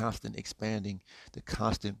 The constant expanding, the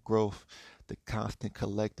constant growth, the constant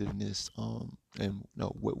collectiveness, and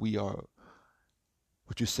what we are,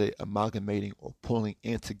 what you say, amalgamating or pulling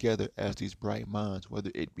in together as these bright minds,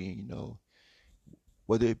 whether it being,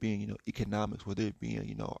 economics, whether it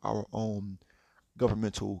being, our own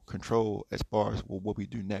governmental control as far as what we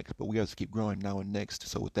do next. But we have to keep growing now and next.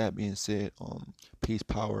 So with that being said, peace,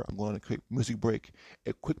 power. I'm going to quick music break.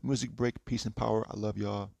 A quick music break. Peace and power. I love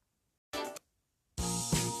y'all.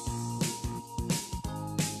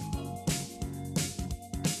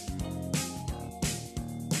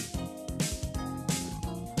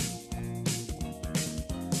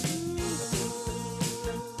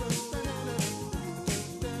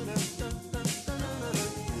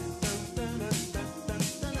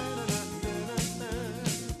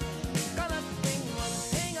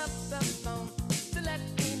 To let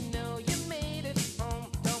me know you made it home.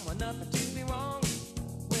 Don't want nothing to be wrong.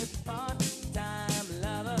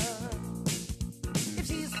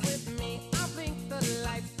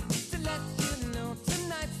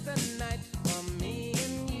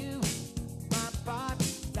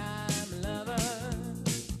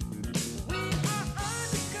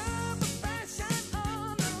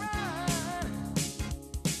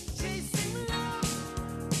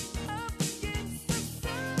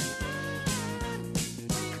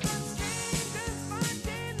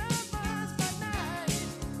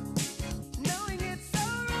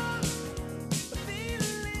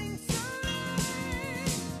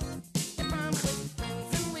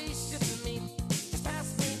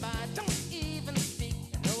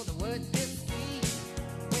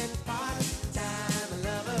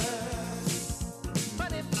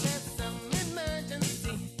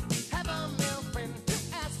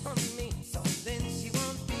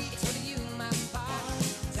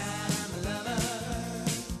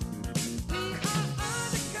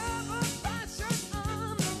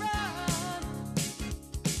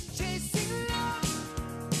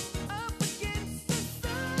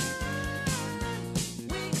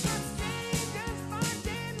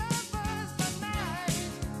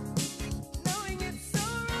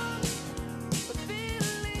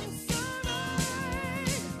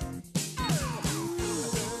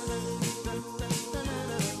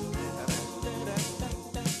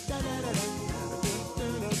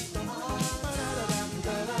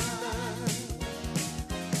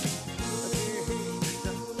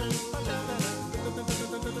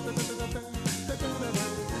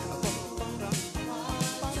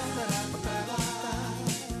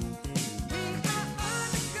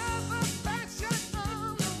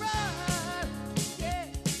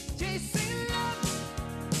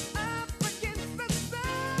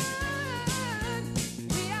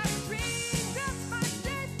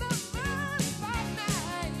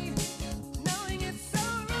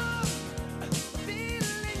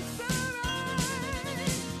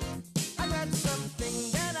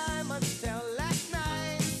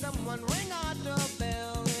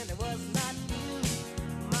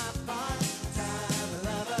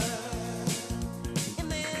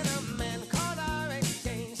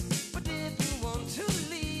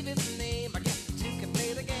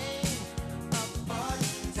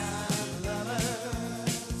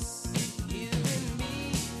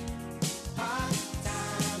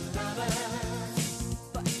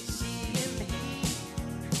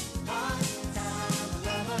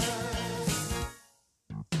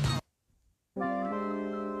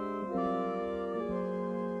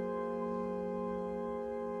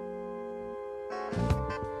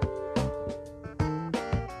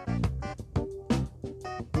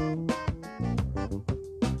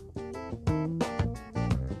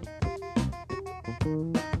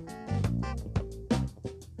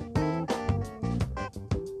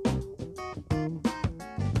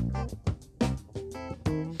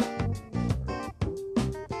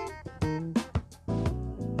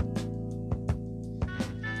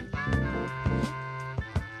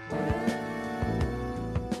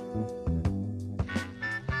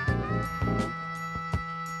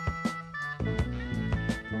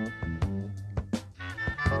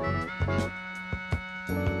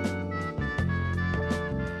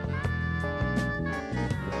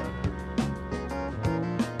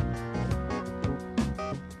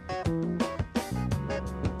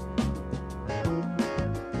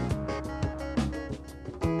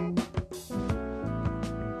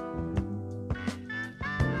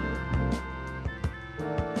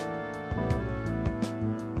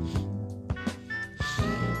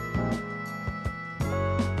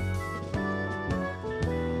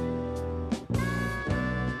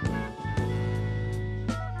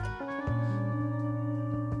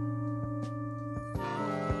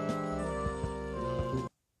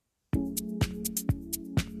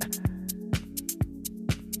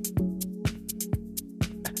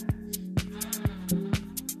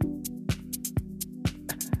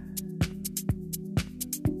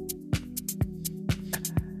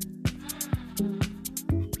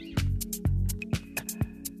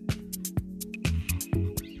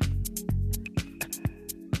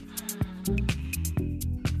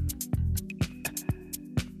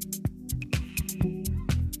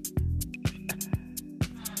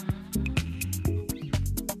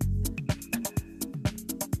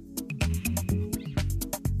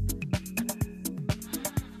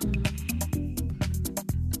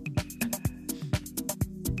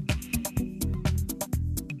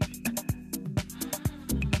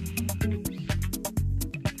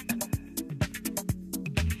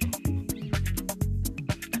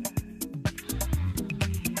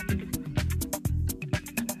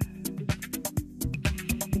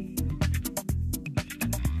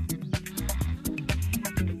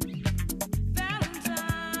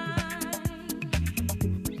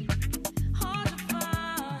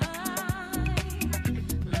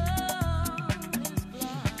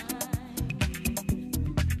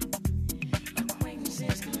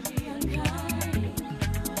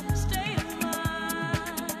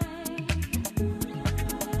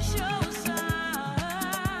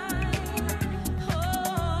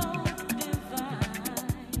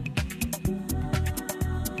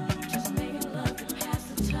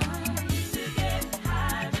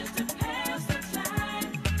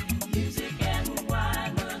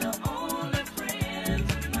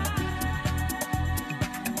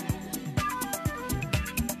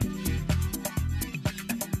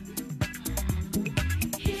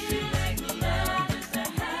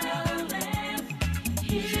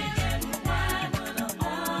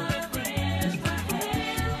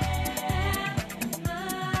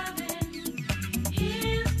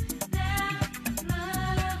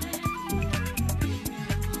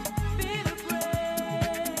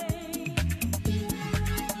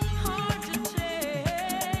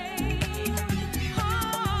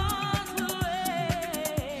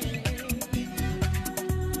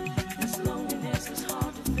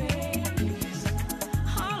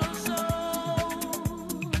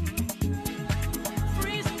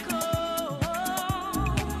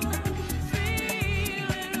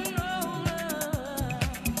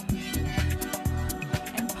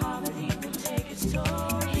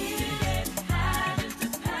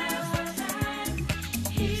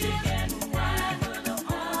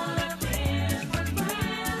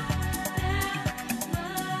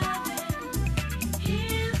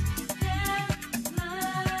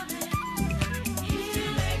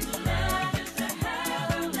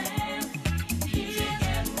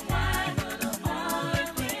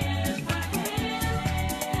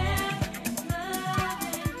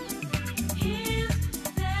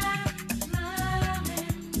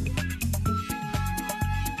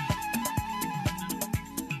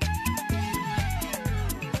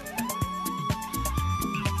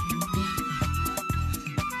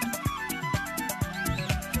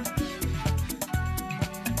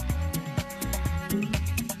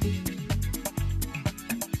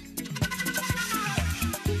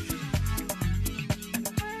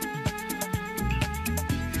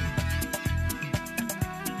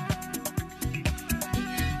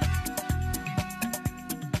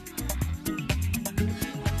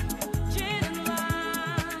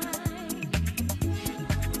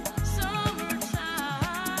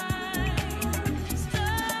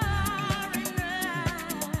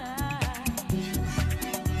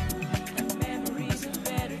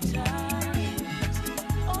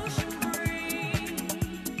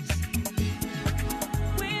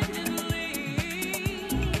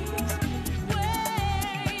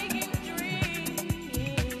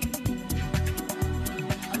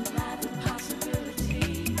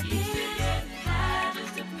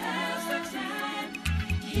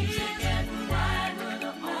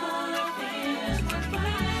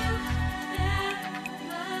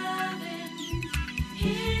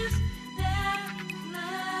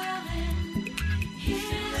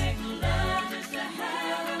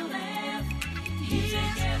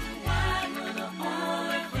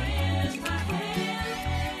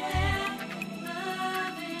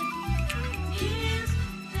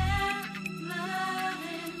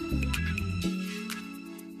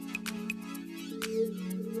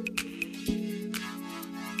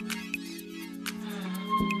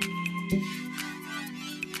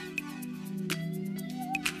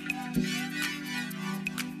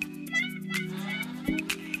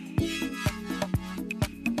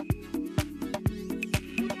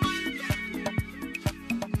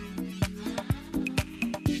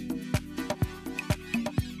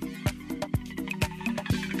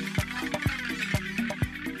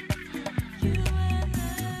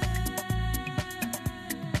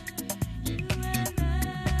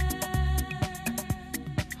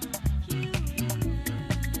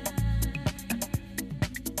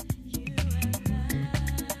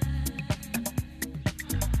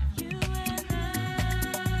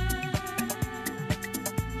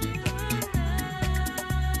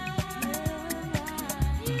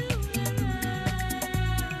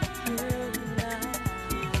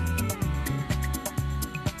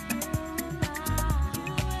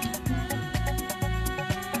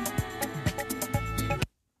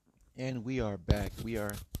 And we are back. We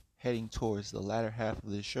are heading towards the latter half of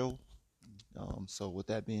the show. So with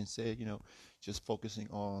that being said, just focusing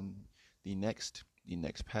on the next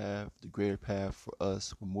path, the greater path for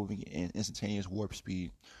us. We're moving in instantaneous warp speed.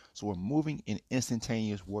 So we're moving in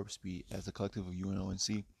instantaneous warp speed as a collective of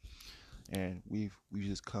UNONC, and we've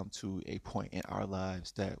just come to a point in our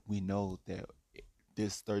lives that we know that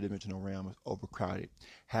this third dimensional realm is overcrowded.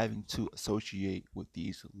 Having to associate with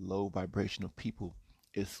these low vibrational people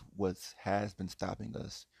is what has been stopping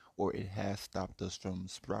us, or it has stopped us from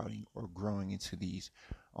sprouting or growing into these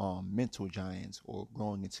mental giants or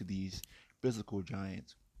growing into these physical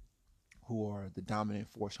giants who are the dominant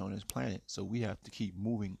force on this planet. So we have to keep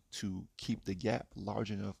moving to keep the gap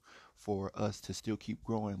large enough for us to still keep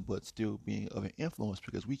growing, but still being of an influence,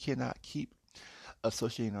 because we cannot keep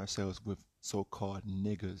associating ourselves with so-called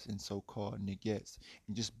niggas and so-called niggettes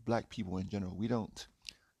and just black people in general. We don't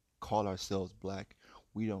call ourselves black.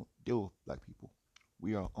 We don't deal with black people.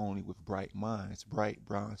 We are only with bright minds, bright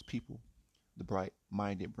bronze people, the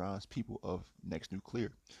bright-minded bronze people of next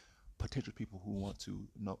nuclear, potential people who want to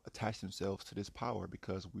attach themselves to this power,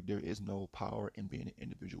 because there is no power in being an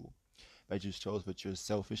individual. That just shows that you're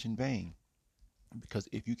selfish and vain. Because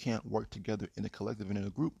if you can't work together in a collective and in a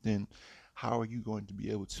group, then how are you going to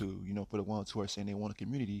be able to, for the ones who are saying they want a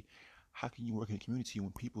community, how can you work in a community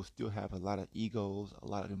when people still have a lot of egos, a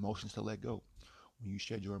lot of emotions to let go? When you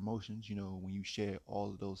shed your emotions, when you shed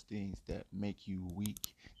all of those things that make you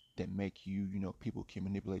weak, that make you, people can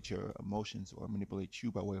manipulate your emotions or manipulate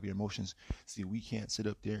you by way of your emotions. See, we can't sit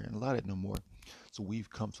up there and allow that no more. So we've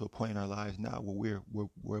come to a point in our lives now where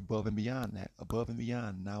we're above and beyond that, above and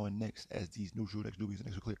beyond now and next, as these neutral, next newbies, and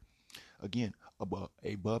next clear. Again, above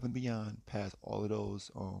and beyond, past all of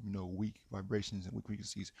those, weak vibrations and weak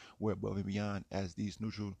frequencies. We're above and beyond as these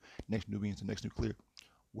neutral, next Nubians and next nuclear.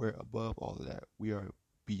 We're above all of that. We are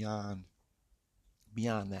beyond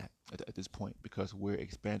that at this point, because we're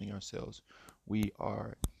expanding ourselves. We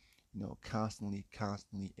are, constantly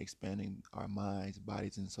expanding our minds,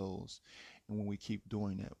 bodies, and souls. And when we keep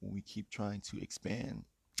doing that, when we keep trying to expand,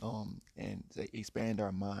 and expand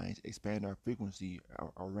our minds, expand our frequency,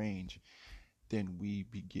 our range, then we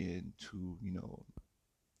begin to,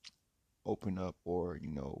 open up, or,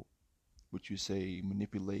 what you say,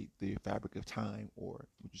 manipulate the fabric of time, or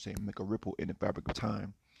what you say, make a ripple in the fabric of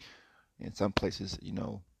time. In some places,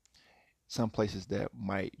 some places that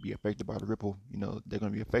might be affected by the ripple, they're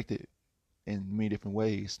going to be affected in many different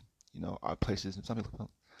ways. Our places,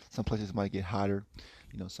 some places might get hotter.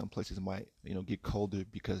 Some places might, get colder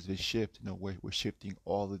because of this shift. We're shifting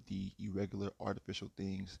all of the irregular, artificial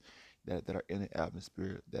things that are in the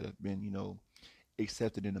atmosphere that have been,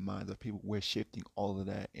 accepted in the minds of people. We're shifting all of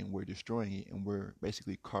that, and we're destroying it, and we're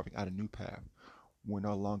basically carving out a new path. We're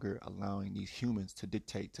no longer allowing these humans to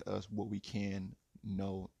dictate to us what we can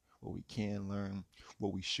know, what we can learn,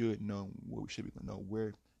 what we should know, what we should be know.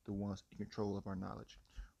 We're the ones in control of our knowledge.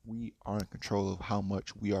 We are in control of how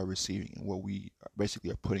much we are receiving and what we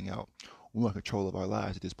basically are putting out. We're in control of our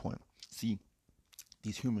lives at this point. See,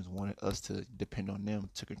 these humans wanted us to depend on them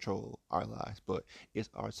to control our lives, but it's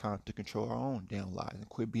our time to control our own damn lives and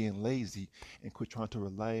quit being lazy and quit trying to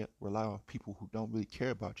rely on people who don't really care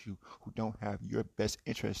about you, who don't have your best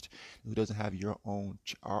interest, who doesn't have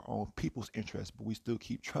our own people's interest. But we still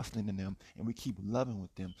keep trusting in them, and we keep loving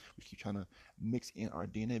with them. We keep trying to mix in our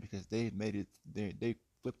DNA because they've made it. They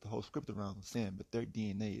flipped the whole script around and saying, but their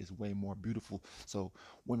DNA is way more beautiful. So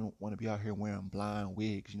women want to be out here wearing blind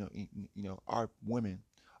wigs. Our women,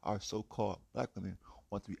 our so-called black women,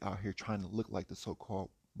 want to be out here trying to look like the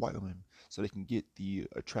so-called white women, so they can get the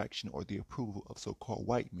attraction or the approval of so-called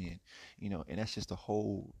white men. And that's just a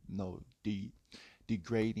whole,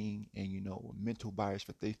 degrading and mental virus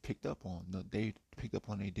that they've picked up on. They picked up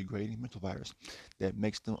on a degrading mental virus that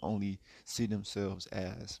makes them only see themselves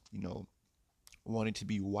as wanting to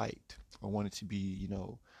be white or wanting to be,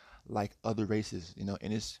 like other races, and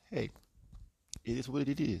it's, hey, it is what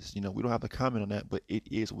it is. We don't have to comment on that, but it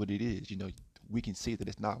is what it is. We can see that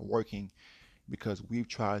it's not working because we've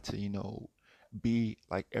tried to, be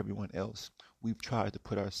like everyone else. We've tried to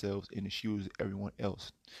put ourselves in the shoes of everyone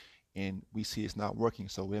else, and we see it's not working.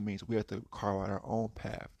 So that means we have to carve out our own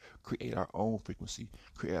path, create our own frequency,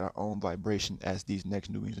 create our own vibration as these next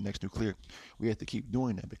new beings, the next nuclear. We have to keep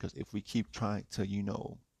doing that, because if we keep trying to,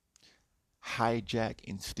 hijack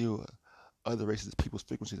and steal other races, people's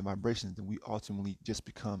frequencies and vibrations, then we ultimately just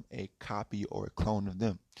become a copy or a clone of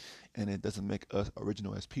them. And it doesn't make us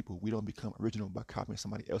original as people. We don't become original by copying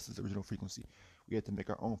somebody else's original frequency. We have to make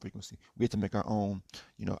our own frequency. We have to make our own,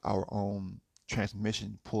 our own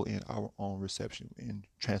transmission, pull in our own reception and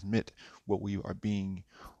transmit what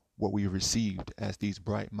what we received as these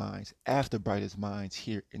bright minds, as the brightest minds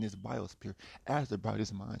here in this biosphere, as the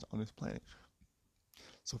brightest minds on this planet.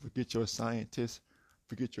 So forget your scientists,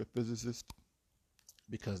 forget your physicists,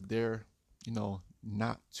 because they're,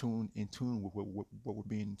 not tuned in tune with what we're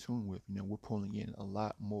being in tune with. We're pulling in a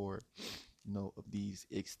lot more, of these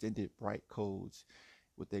extended bright codes,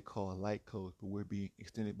 what they call light codes, but we're being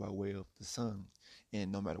extended by way of the sun.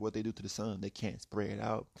 And no matter what they do to the sun, they can't spray it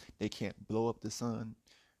out. They can't blow up the sun.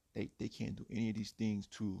 They can't do any of these things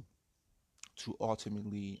to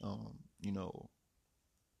ultimately,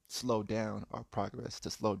 slow down our progress, to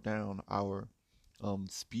slow down our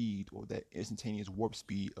speed, or that instantaneous warp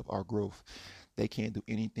speed of our growth. They can't do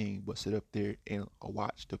anything but sit up there and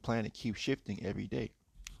watch the planet keep shifting every day.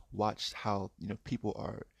 Watch how people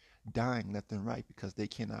are dying left and right because they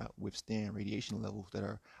cannot withstand radiation levels that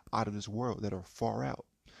are out of this world, that are far out.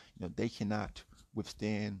 They cannot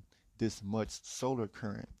withstand this much solar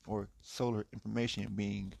current or solar information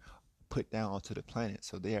being put down onto the planet.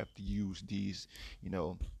 So they have to use these, you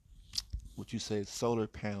know, what you say solar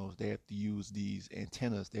panels. They have to use these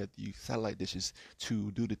antennas. They have to use satellite dishes to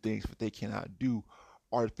do the things that they cannot do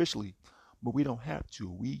artificially. But we don't have to.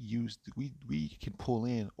 We can pull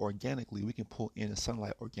in organically. We can pull in the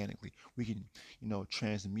sunlight organically. We can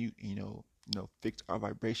transmute, fix our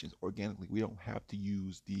vibrations organically. We don't have to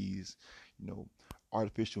use these you know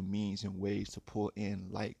artificial means and ways to pull in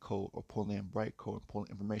light code, or pull in bright code, or pull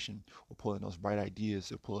in information, or pull in those bright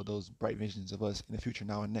ideas, or pull in those bright visions of us in the future,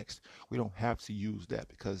 now and next. We don't have to use that,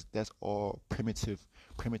 because that's all primitive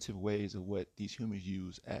ways of what these humans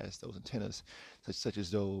use as those antennas, such as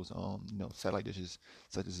those satellite dishes,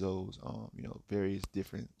 such as those various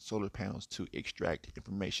different solar panels to extract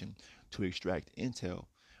information, to extract intel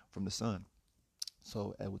from the sun.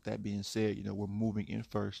 So, with that being said, we're moving in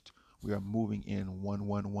first. We are moving in 1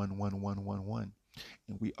 1 1 1 1 1 1,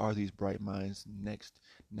 and we are these bright minds next,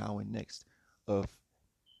 now and next, of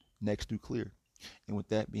Next Nuclear. And with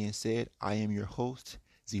that being said, I am your host,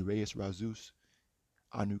 Zireus Razus,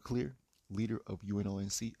 our Nuclear, leader of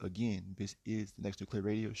UNONC. Again, this is the Next Nuclear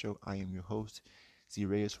Radio Show. I am your host,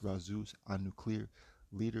 Zireus Razus, our Nuclear,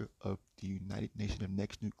 leader of the United Nations of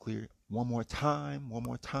Next Nuclear. One more time.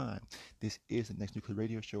 This is the Next Nuclear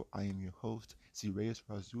Radio Show. I am your host, Zireus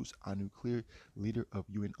Razus, our Nuclear, leader of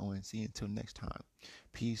UNONC. Until next time,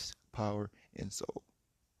 peace, power, and soul.